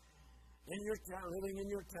 in your town, living in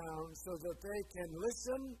your town, so that they can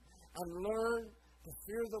listen and learn to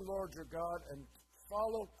fear the Lord your God and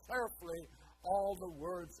follow carefully all the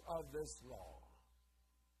words of this law.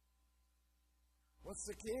 What's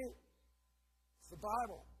the key? It's the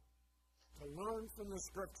Bible. To learn from the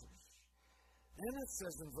Scriptures. Then it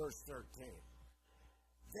says in verse 13,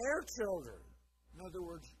 their children, in other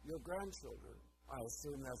words, your grandchildren, I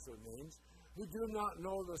assume that's what it means, who do not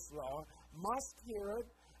know this law, must hear it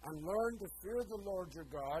and learn to fear the Lord your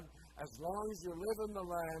God as long as you live in the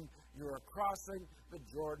land you are crossing the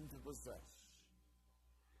Jordan to possess.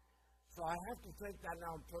 So I have to take that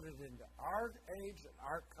now and put it into our age and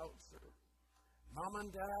our culture. Mom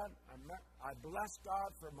and Dad, I bless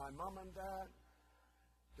God for my mom and dad.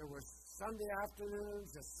 There were Sunday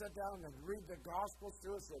afternoons to sit down and read the Gospels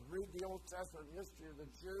to us, and read the Old Testament history of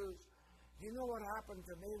the Jews. You know what happened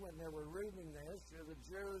to me when they were reading the history of the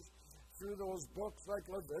Jews through those books like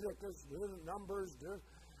Leviticus, Numbers?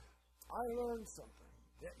 I learned something.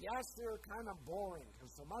 Yes, they're kind of boring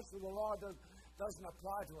because so much of the law doesn't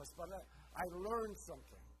apply to us, but I learned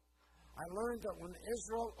something. I learned that when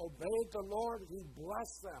Israel obeyed the Lord, He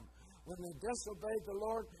blessed them. When they disobeyed the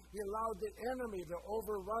Lord, He allowed the enemy to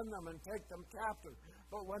overrun them and take them captive.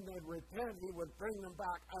 But when they'd repent, He would bring them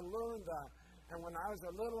back. I learned that. And when I was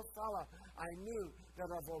a little fella, I knew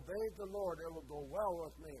that if I obeyed the Lord, it would go well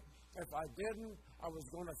with me. If I didn't, I was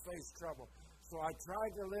going to face trouble. So I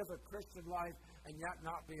tried to live a Christian life and yet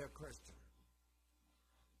not be a Christian.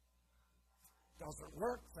 Doesn't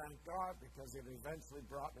work, thank God, because it eventually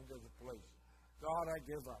brought me to the place. God, I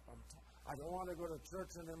give up. I don't want to go to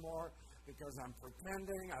church anymore because I'm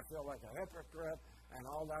pretending. I feel like a hypocrite and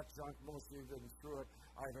all that junk. Most of you didn't through it.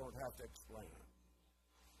 I don't have to explain it.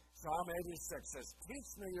 Psalm 86 says, teach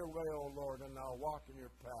me your way, O Lord, and I'll walk in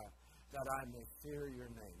your path, that I may fear your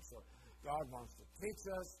name. So God wants to teach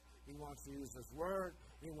us. He wants to use His Word.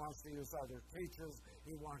 He wants to use other teachers.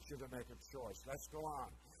 He wants you to make a choice. Let's go on.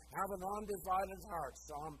 Have an undivided heart.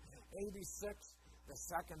 Psalm 86, the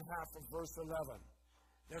second half of verse 11.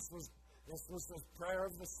 This was the prayer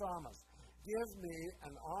of the psalmist. Give me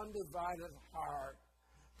an undivided heart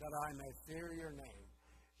that I may fear your name.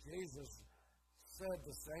 Jesus said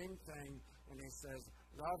the same thing when He says,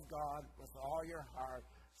 love God with all your heart,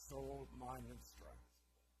 soul, mind, and strength.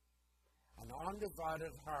 An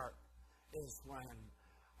undivided heart is when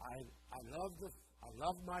I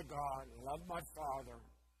love my God, love my Father,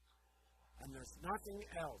 and there's nothing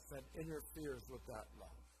else that interferes with that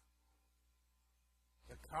love.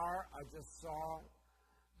 The car I just saw,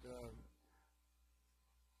 the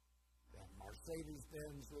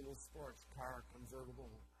Mercedes-Benz little sports car convertible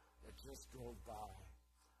that just drove by,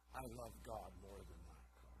 I love God more than that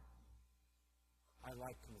car. I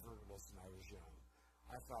liked convertibles when I was young.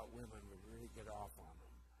 I thought women would really get off on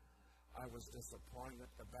them. I was disappointed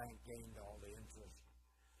the bank gained all the interest.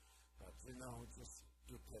 But, just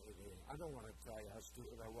stupidity. I don't want to tell you how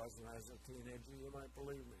stupid I was when I was a teenager. You might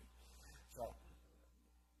believe me. So,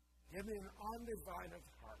 give me an undivided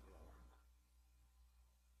heart, Lord,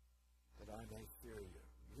 that I may fear you.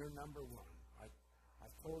 You're number one.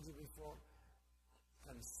 I've told you before,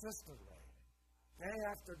 consistently, day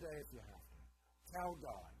after day if you have to, tell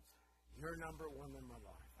God, you're number one in my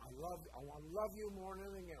life. I want to love you more than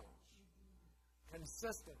anything else.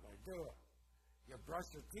 Consistently, do it. You brush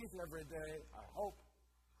your teeth every day, I hope.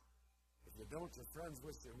 If you don't, your friends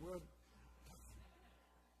wish you would.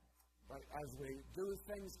 But as we do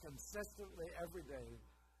things consistently every day,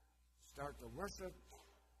 start to worship,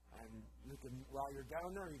 and you can, while you're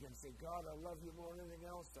down there, you can say, God, I love you more than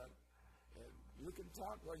anything else. You can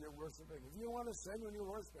talk while you're worshiping. If you want to sing when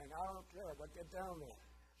you're worshiping, I don't care, but get down there.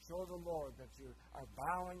 Show the Lord that you are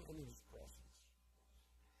bowing in His presence.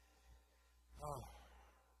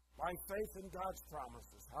 By faith in God's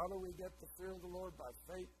promises. How do we get the fear of the Lord? By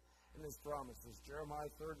faith in His promises.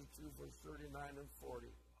 Jeremiah 32, verse 39 and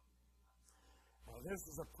 40. Now, this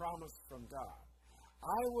is a promise from God.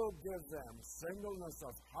 I will give them singleness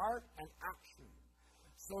of heart and action,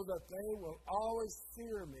 so that they will always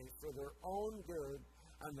fear me for their own good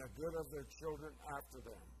and the good of their children after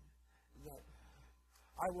them.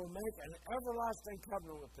 I will make an everlasting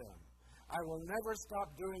covenant with them. I will never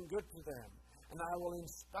stop doing good to them, and I will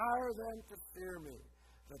inspire them to fear me,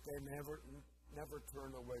 that they never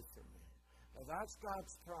turn away from me. Now that's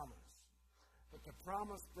God's promise. But the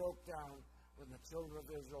promise broke down when the children of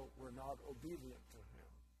Israel were not obedient to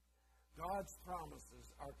Him. God's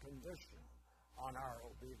promises are conditional on our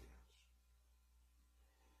obedience.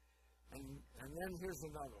 And then here's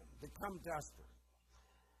another one. Become desperate.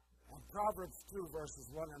 Proverbs 2, verses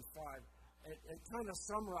 1 and 5, it kind of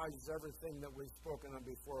summarizes everything that we've spoken on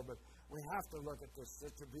before, but We have to look at this.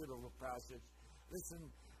 It's a beautiful passage.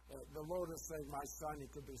 Listen, the Lord is saying, my son, he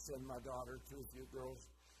could be saying my daughter, too, if you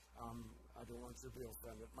girls. I don't want you to be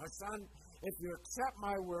offended. My son, if you accept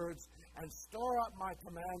my words and store up my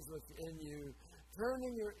commands within you,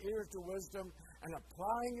 turning your ears to wisdom and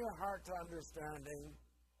applying your heart to understanding.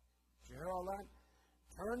 Did you hear all that?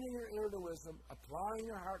 Turning your ear to wisdom, applying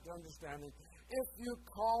your heart to understanding. If you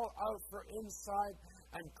call out for insight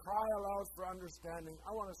and cry aloud for understanding.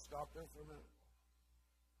 I want to stop there for a minute.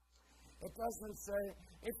 It doesn't say,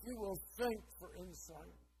 if you will think for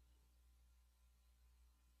insight.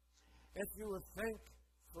 If you will think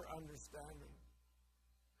for understanding.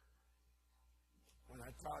 When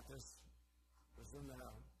I taught this, it was in the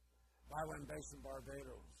Byron Basin,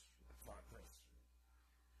 Barbados. I taught this.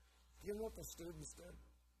 Do you know what the students did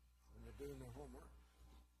when they're doing their homework?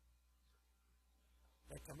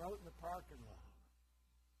 They come out in the parking lot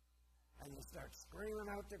and they start screaming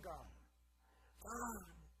out to God. God,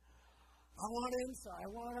 I want insight. I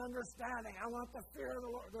want understanding. I want the fear of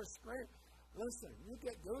the Lord. They're screaming. Listen, you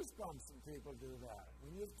get goosebumps when people do that.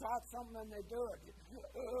 When you've taught something and they do it.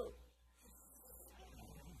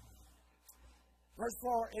 Verse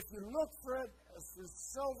 4, if you look for it as for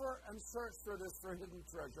silver and search for it as for hidden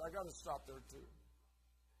treasure. I got to stop there too.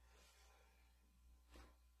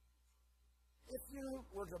 If you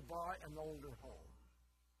were to buy an older home,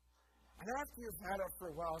 and after you've had it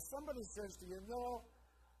for a while, somebody says to you, no,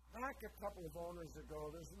 back a couple of owners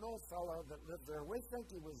ago, there's an old fellow that lived there. We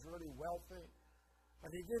think he was really wealthy,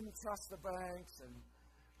 but he didn't trust the banks,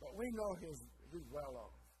 but we know he's well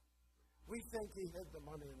off. We think he hid the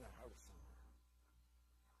money in the house somewhere.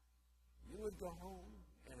 You would go home,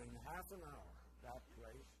 and in half an hour, that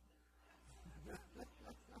place.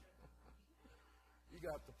 You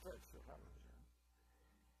got the picture, haven't you?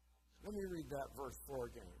 Let me read that verse 4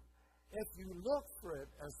 again. If you look for it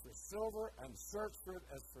as for silver and search for it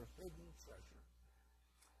as for hidden treasure.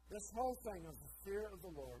 This whole thing of the fear of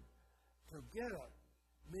the Lord, to get it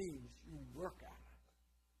means you work at it.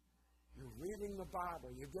 You're reading the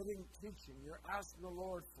Bible. You're getting teaching. You're asking the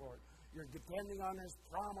Lord for it. You're depending on His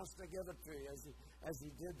promise to give it to you as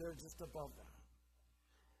He did there just above that.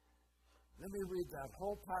 Let me read that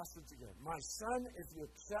whole passage again. My son, if you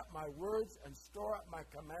accept my words and store up my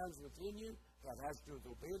commands within you, that has to do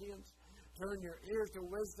with obedience. Turn your ears to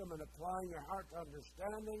wisdom and applying your heart to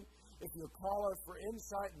understanding. If you call out for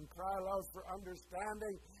insight and cry aloud for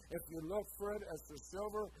understanding. If you look for it as for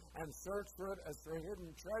silver and search for it as for hidden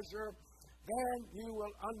treasure, then you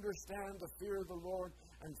will understand the fear of the Lord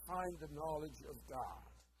and find the knowledge of God.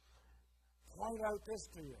 Point out this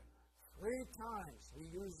to you. 3 times he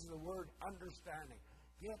uses the word understanding.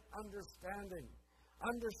 Get understanding.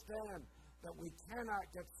 Understand that we cannot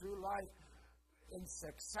get through life and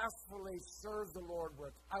successfully serve the Lord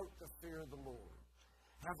without the fear of the Lord.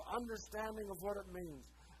 Have understanding of what it means.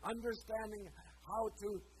 Understanding how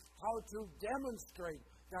to demonstrate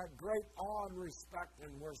that great awe and respect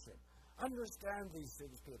and worship. Understand these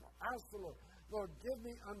things, people. Ask the Lord, Lord, give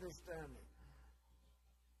me understanding.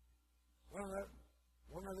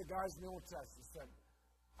 One of the guys in the Old Testament said,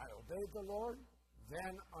 I obeyed the Lord,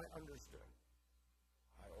 then I understood.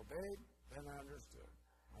 I obeyed, then I understood.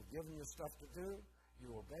 I've given you stuff to do,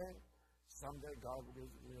 you obey, someday God will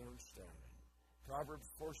give you understanding. Proverbs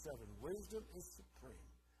 4:7, wisdom is supreme.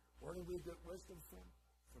 Where do we get wisdom from?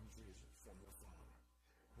 From Jesus, from the Father.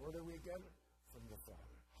 Where do we get it? From the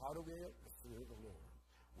Father. How do we get it? The fear of the Lord.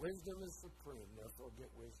 Wisdom is supreme, therefore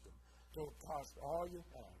get wisdom. Don't cost all you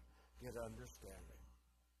have, get understanding.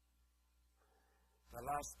 The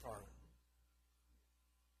last part,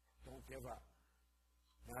 don't give up.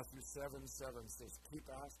 Matthew 7:7 says, keep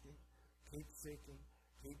asking, keep seeking,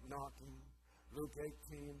 keep knocking. Luke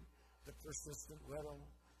 18, the persistent widow,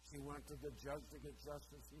 she went to the judge to get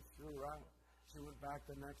justice, he threw her out. She went back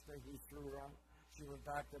the next day, he threw her out. She went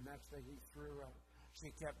back the next day, he threw her out. She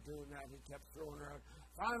kept doing that, he kept throwing her out.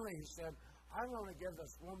 Finally, he said, I'm going to give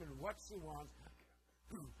this woman what she wants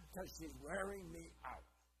because she's wearing me out.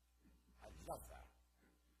 I love that.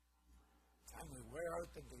 Time we wear out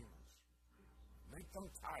the demons. Make them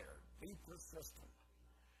tired. Be persistent.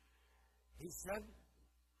 He said,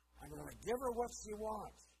 I'm going to give her what she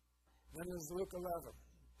wants. Then there's Luke 11,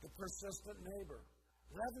 the persistent neighbor.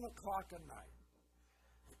 11 o'clock at night.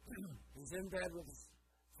 He's in bed with his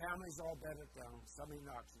family's all bedded down. Somebody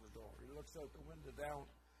knocks on the door. He looks out the window down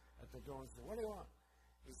at the door and says, what do you want?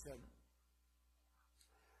 He said,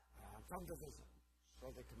 come to visit.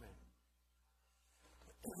 So they come in.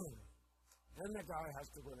 Then the guy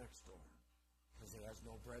has to go next door because he has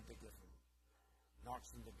no bread to give him.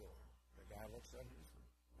 Knocks on the door. The guy looks at him and says,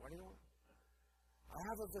 what do you want? I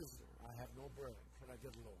have a visitor. I have no bread. Can I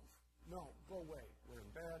get a loaf? No, go away. We're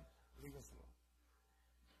in bed. Leave us alone.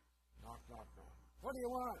 Knock, knock, knock. What do you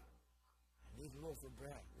want? I need a loaf of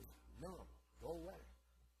bread. No, go away.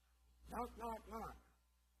 Knock, knock, knock.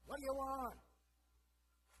 What do you want?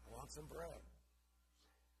 I want some bread.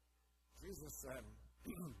 Jesus said,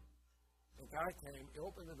 the guy came, he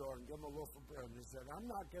opened the door and gave him a loaf of bread, and he said, I'm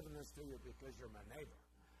not giving this to you because you're my neighbor.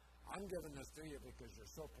 I'm giving this to you because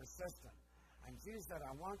you're so persistent. And Jesus said,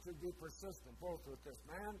 I want you to be persistent, both with this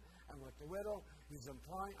man and with the widow. He's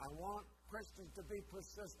implying, I want Christians to be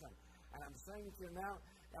persistent. And I'm saying to you now,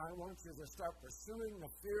 I want you to start pursuing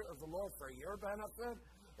the fear of the Lord for your benefit.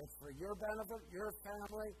 It's for your benefit, your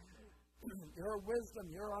family, your wisdom,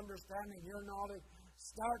 your understanding, your knowledge.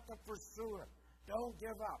 Start to pursue it. Don't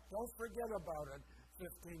give up. Don't forget about it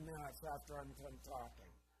 15 minutes after I'm done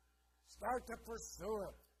talking. Start to pursue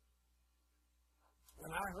it. When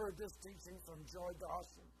I heard this teaching from Joy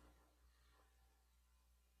Dawson,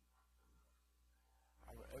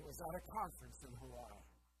 it was at a conference in Hawaii.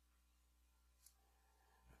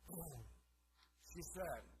 She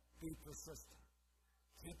said, be persistent.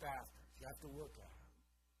 Keep after it. You have to work at it.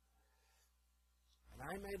 And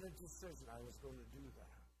I made a decision I was going to do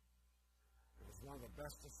that. It was one of the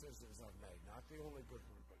best decisions I've made. Not the only good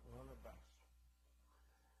one, but one of the best.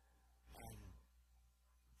 And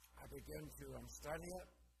I began to study it.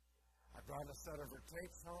 I brought a set of her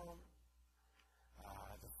tapes home.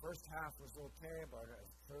 The first half was okay, about a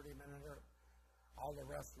 30-minute. All the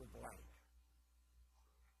rest were blank.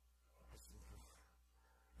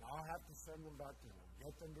 Now I have to send them back to him.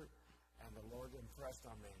 Get them to, and the Lord impressed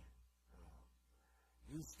on me.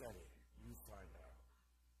 You study, you find out.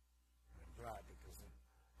 And I'm glad because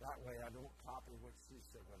that way I don't copy what she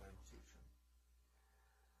said when I'm teaching.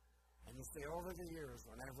 And you see, over the years,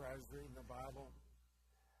 whenever I was reading the Bible,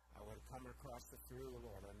 I would come across the fear of the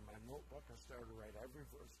Lord. And in my notebook, I started to write every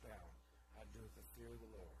verse down. I'd do with the fear of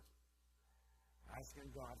the Lord. Asking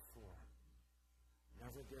God for it.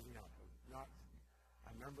 Never giving up. I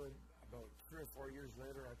remember about 3 or 4 years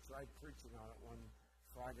later, I tried preaching on it one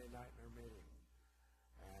Friday night in our meeting.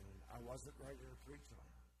 And I wasn't ready to preach on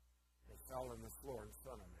it. It fell on the floor in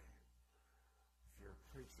front of me. If you're a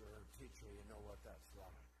preacher or a teacher, you know what that's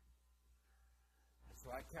like. And so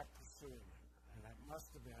I kept pursuing it. And it must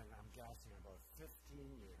have been, I'm guessing, about 15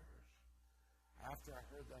 years after I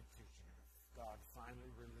heard that teaching, God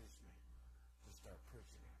finally released me to start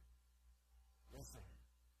preaching it. Listen,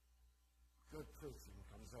 good preaching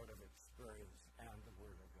comes out of experience and the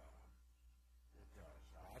Word of God. It does.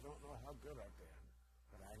 I don't know how good I've been,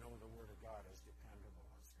 but I know the Word of God is dependable.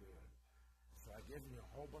 It's good. So I've given you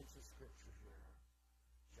a whole bunch of scripture here.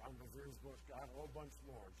 John Bevere's book's got a whole bunch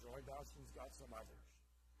more. Joy Dawson's got some others.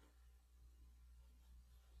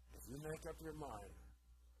 If you make up your mind,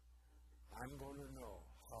 I'm going to know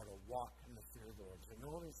how to walk in the fear of the Lord. You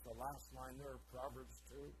notice the last line there of Proverbs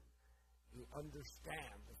 2? You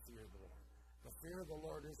understand the fear of the Lord. The fear of the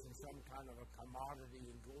Lord isn't some kind of a commodity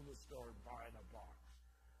you go to the store and buy in a box.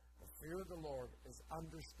 The fear of the Lord is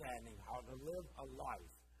understanding how to live a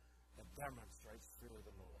life that demonstrates fear of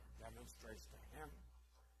the Lord. Demonstrates to Him.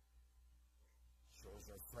 Shows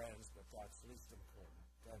our friends, but that's least important.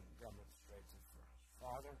 Then demonstrates it for us.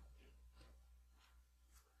 Father,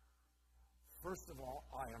 first of all,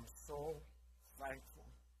 I am so thankful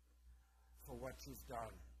for what You've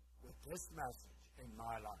done with this message in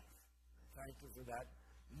my life. Thank You for that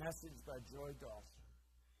message by Joy Dawson.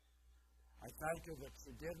 I thank You that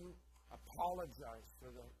she didn't apologize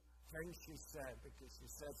for the things she said because she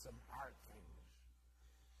said some hard things.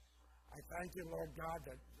 I thank You, Lord God,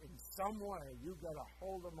 that in some way You got a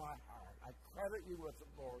hold of my heart. I credit You with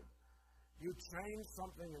it, Lord. You changed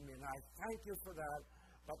something in me, and I thank You for that.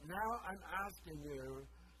 But now I'm asking You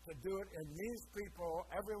to do it in these people,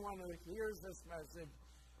 everyone who hears this message,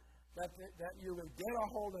 that You would get a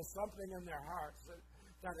hold of something in their hearts,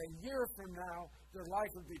 that a year from now, their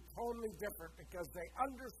life would be totally different because they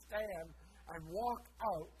understand and walk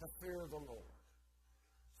out the fear of the Lord.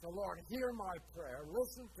 So, Lord, hear my prayer.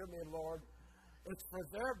 Listen to me, Lord. It's for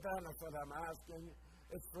their benefit I'm asking.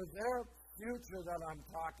 It's for their future that I'm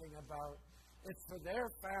talking about. It's for their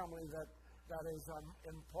family that is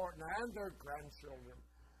important, and their grandchildren,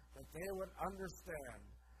 that they would understand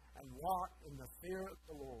and walk in the fear of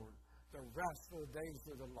the Lord the rest of the days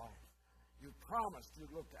of their life. You promised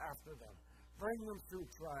You'd look after them. Bring them through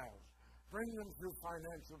trials. Bring them through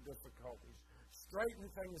financial difficulties. Straighten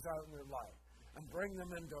things out in their life. And bring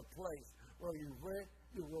them into a place where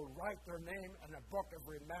You will write their name in a book of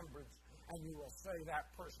remembrance, and You will say,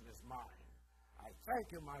 that person is mine. I thank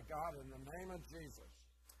You, my God, in the name of Jesus.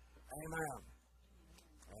 Amen.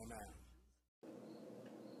 Amen.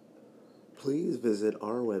 Please visit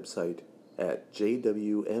our website at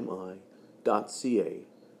jwmi.ca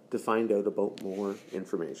to find out about more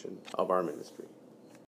information of our ministry.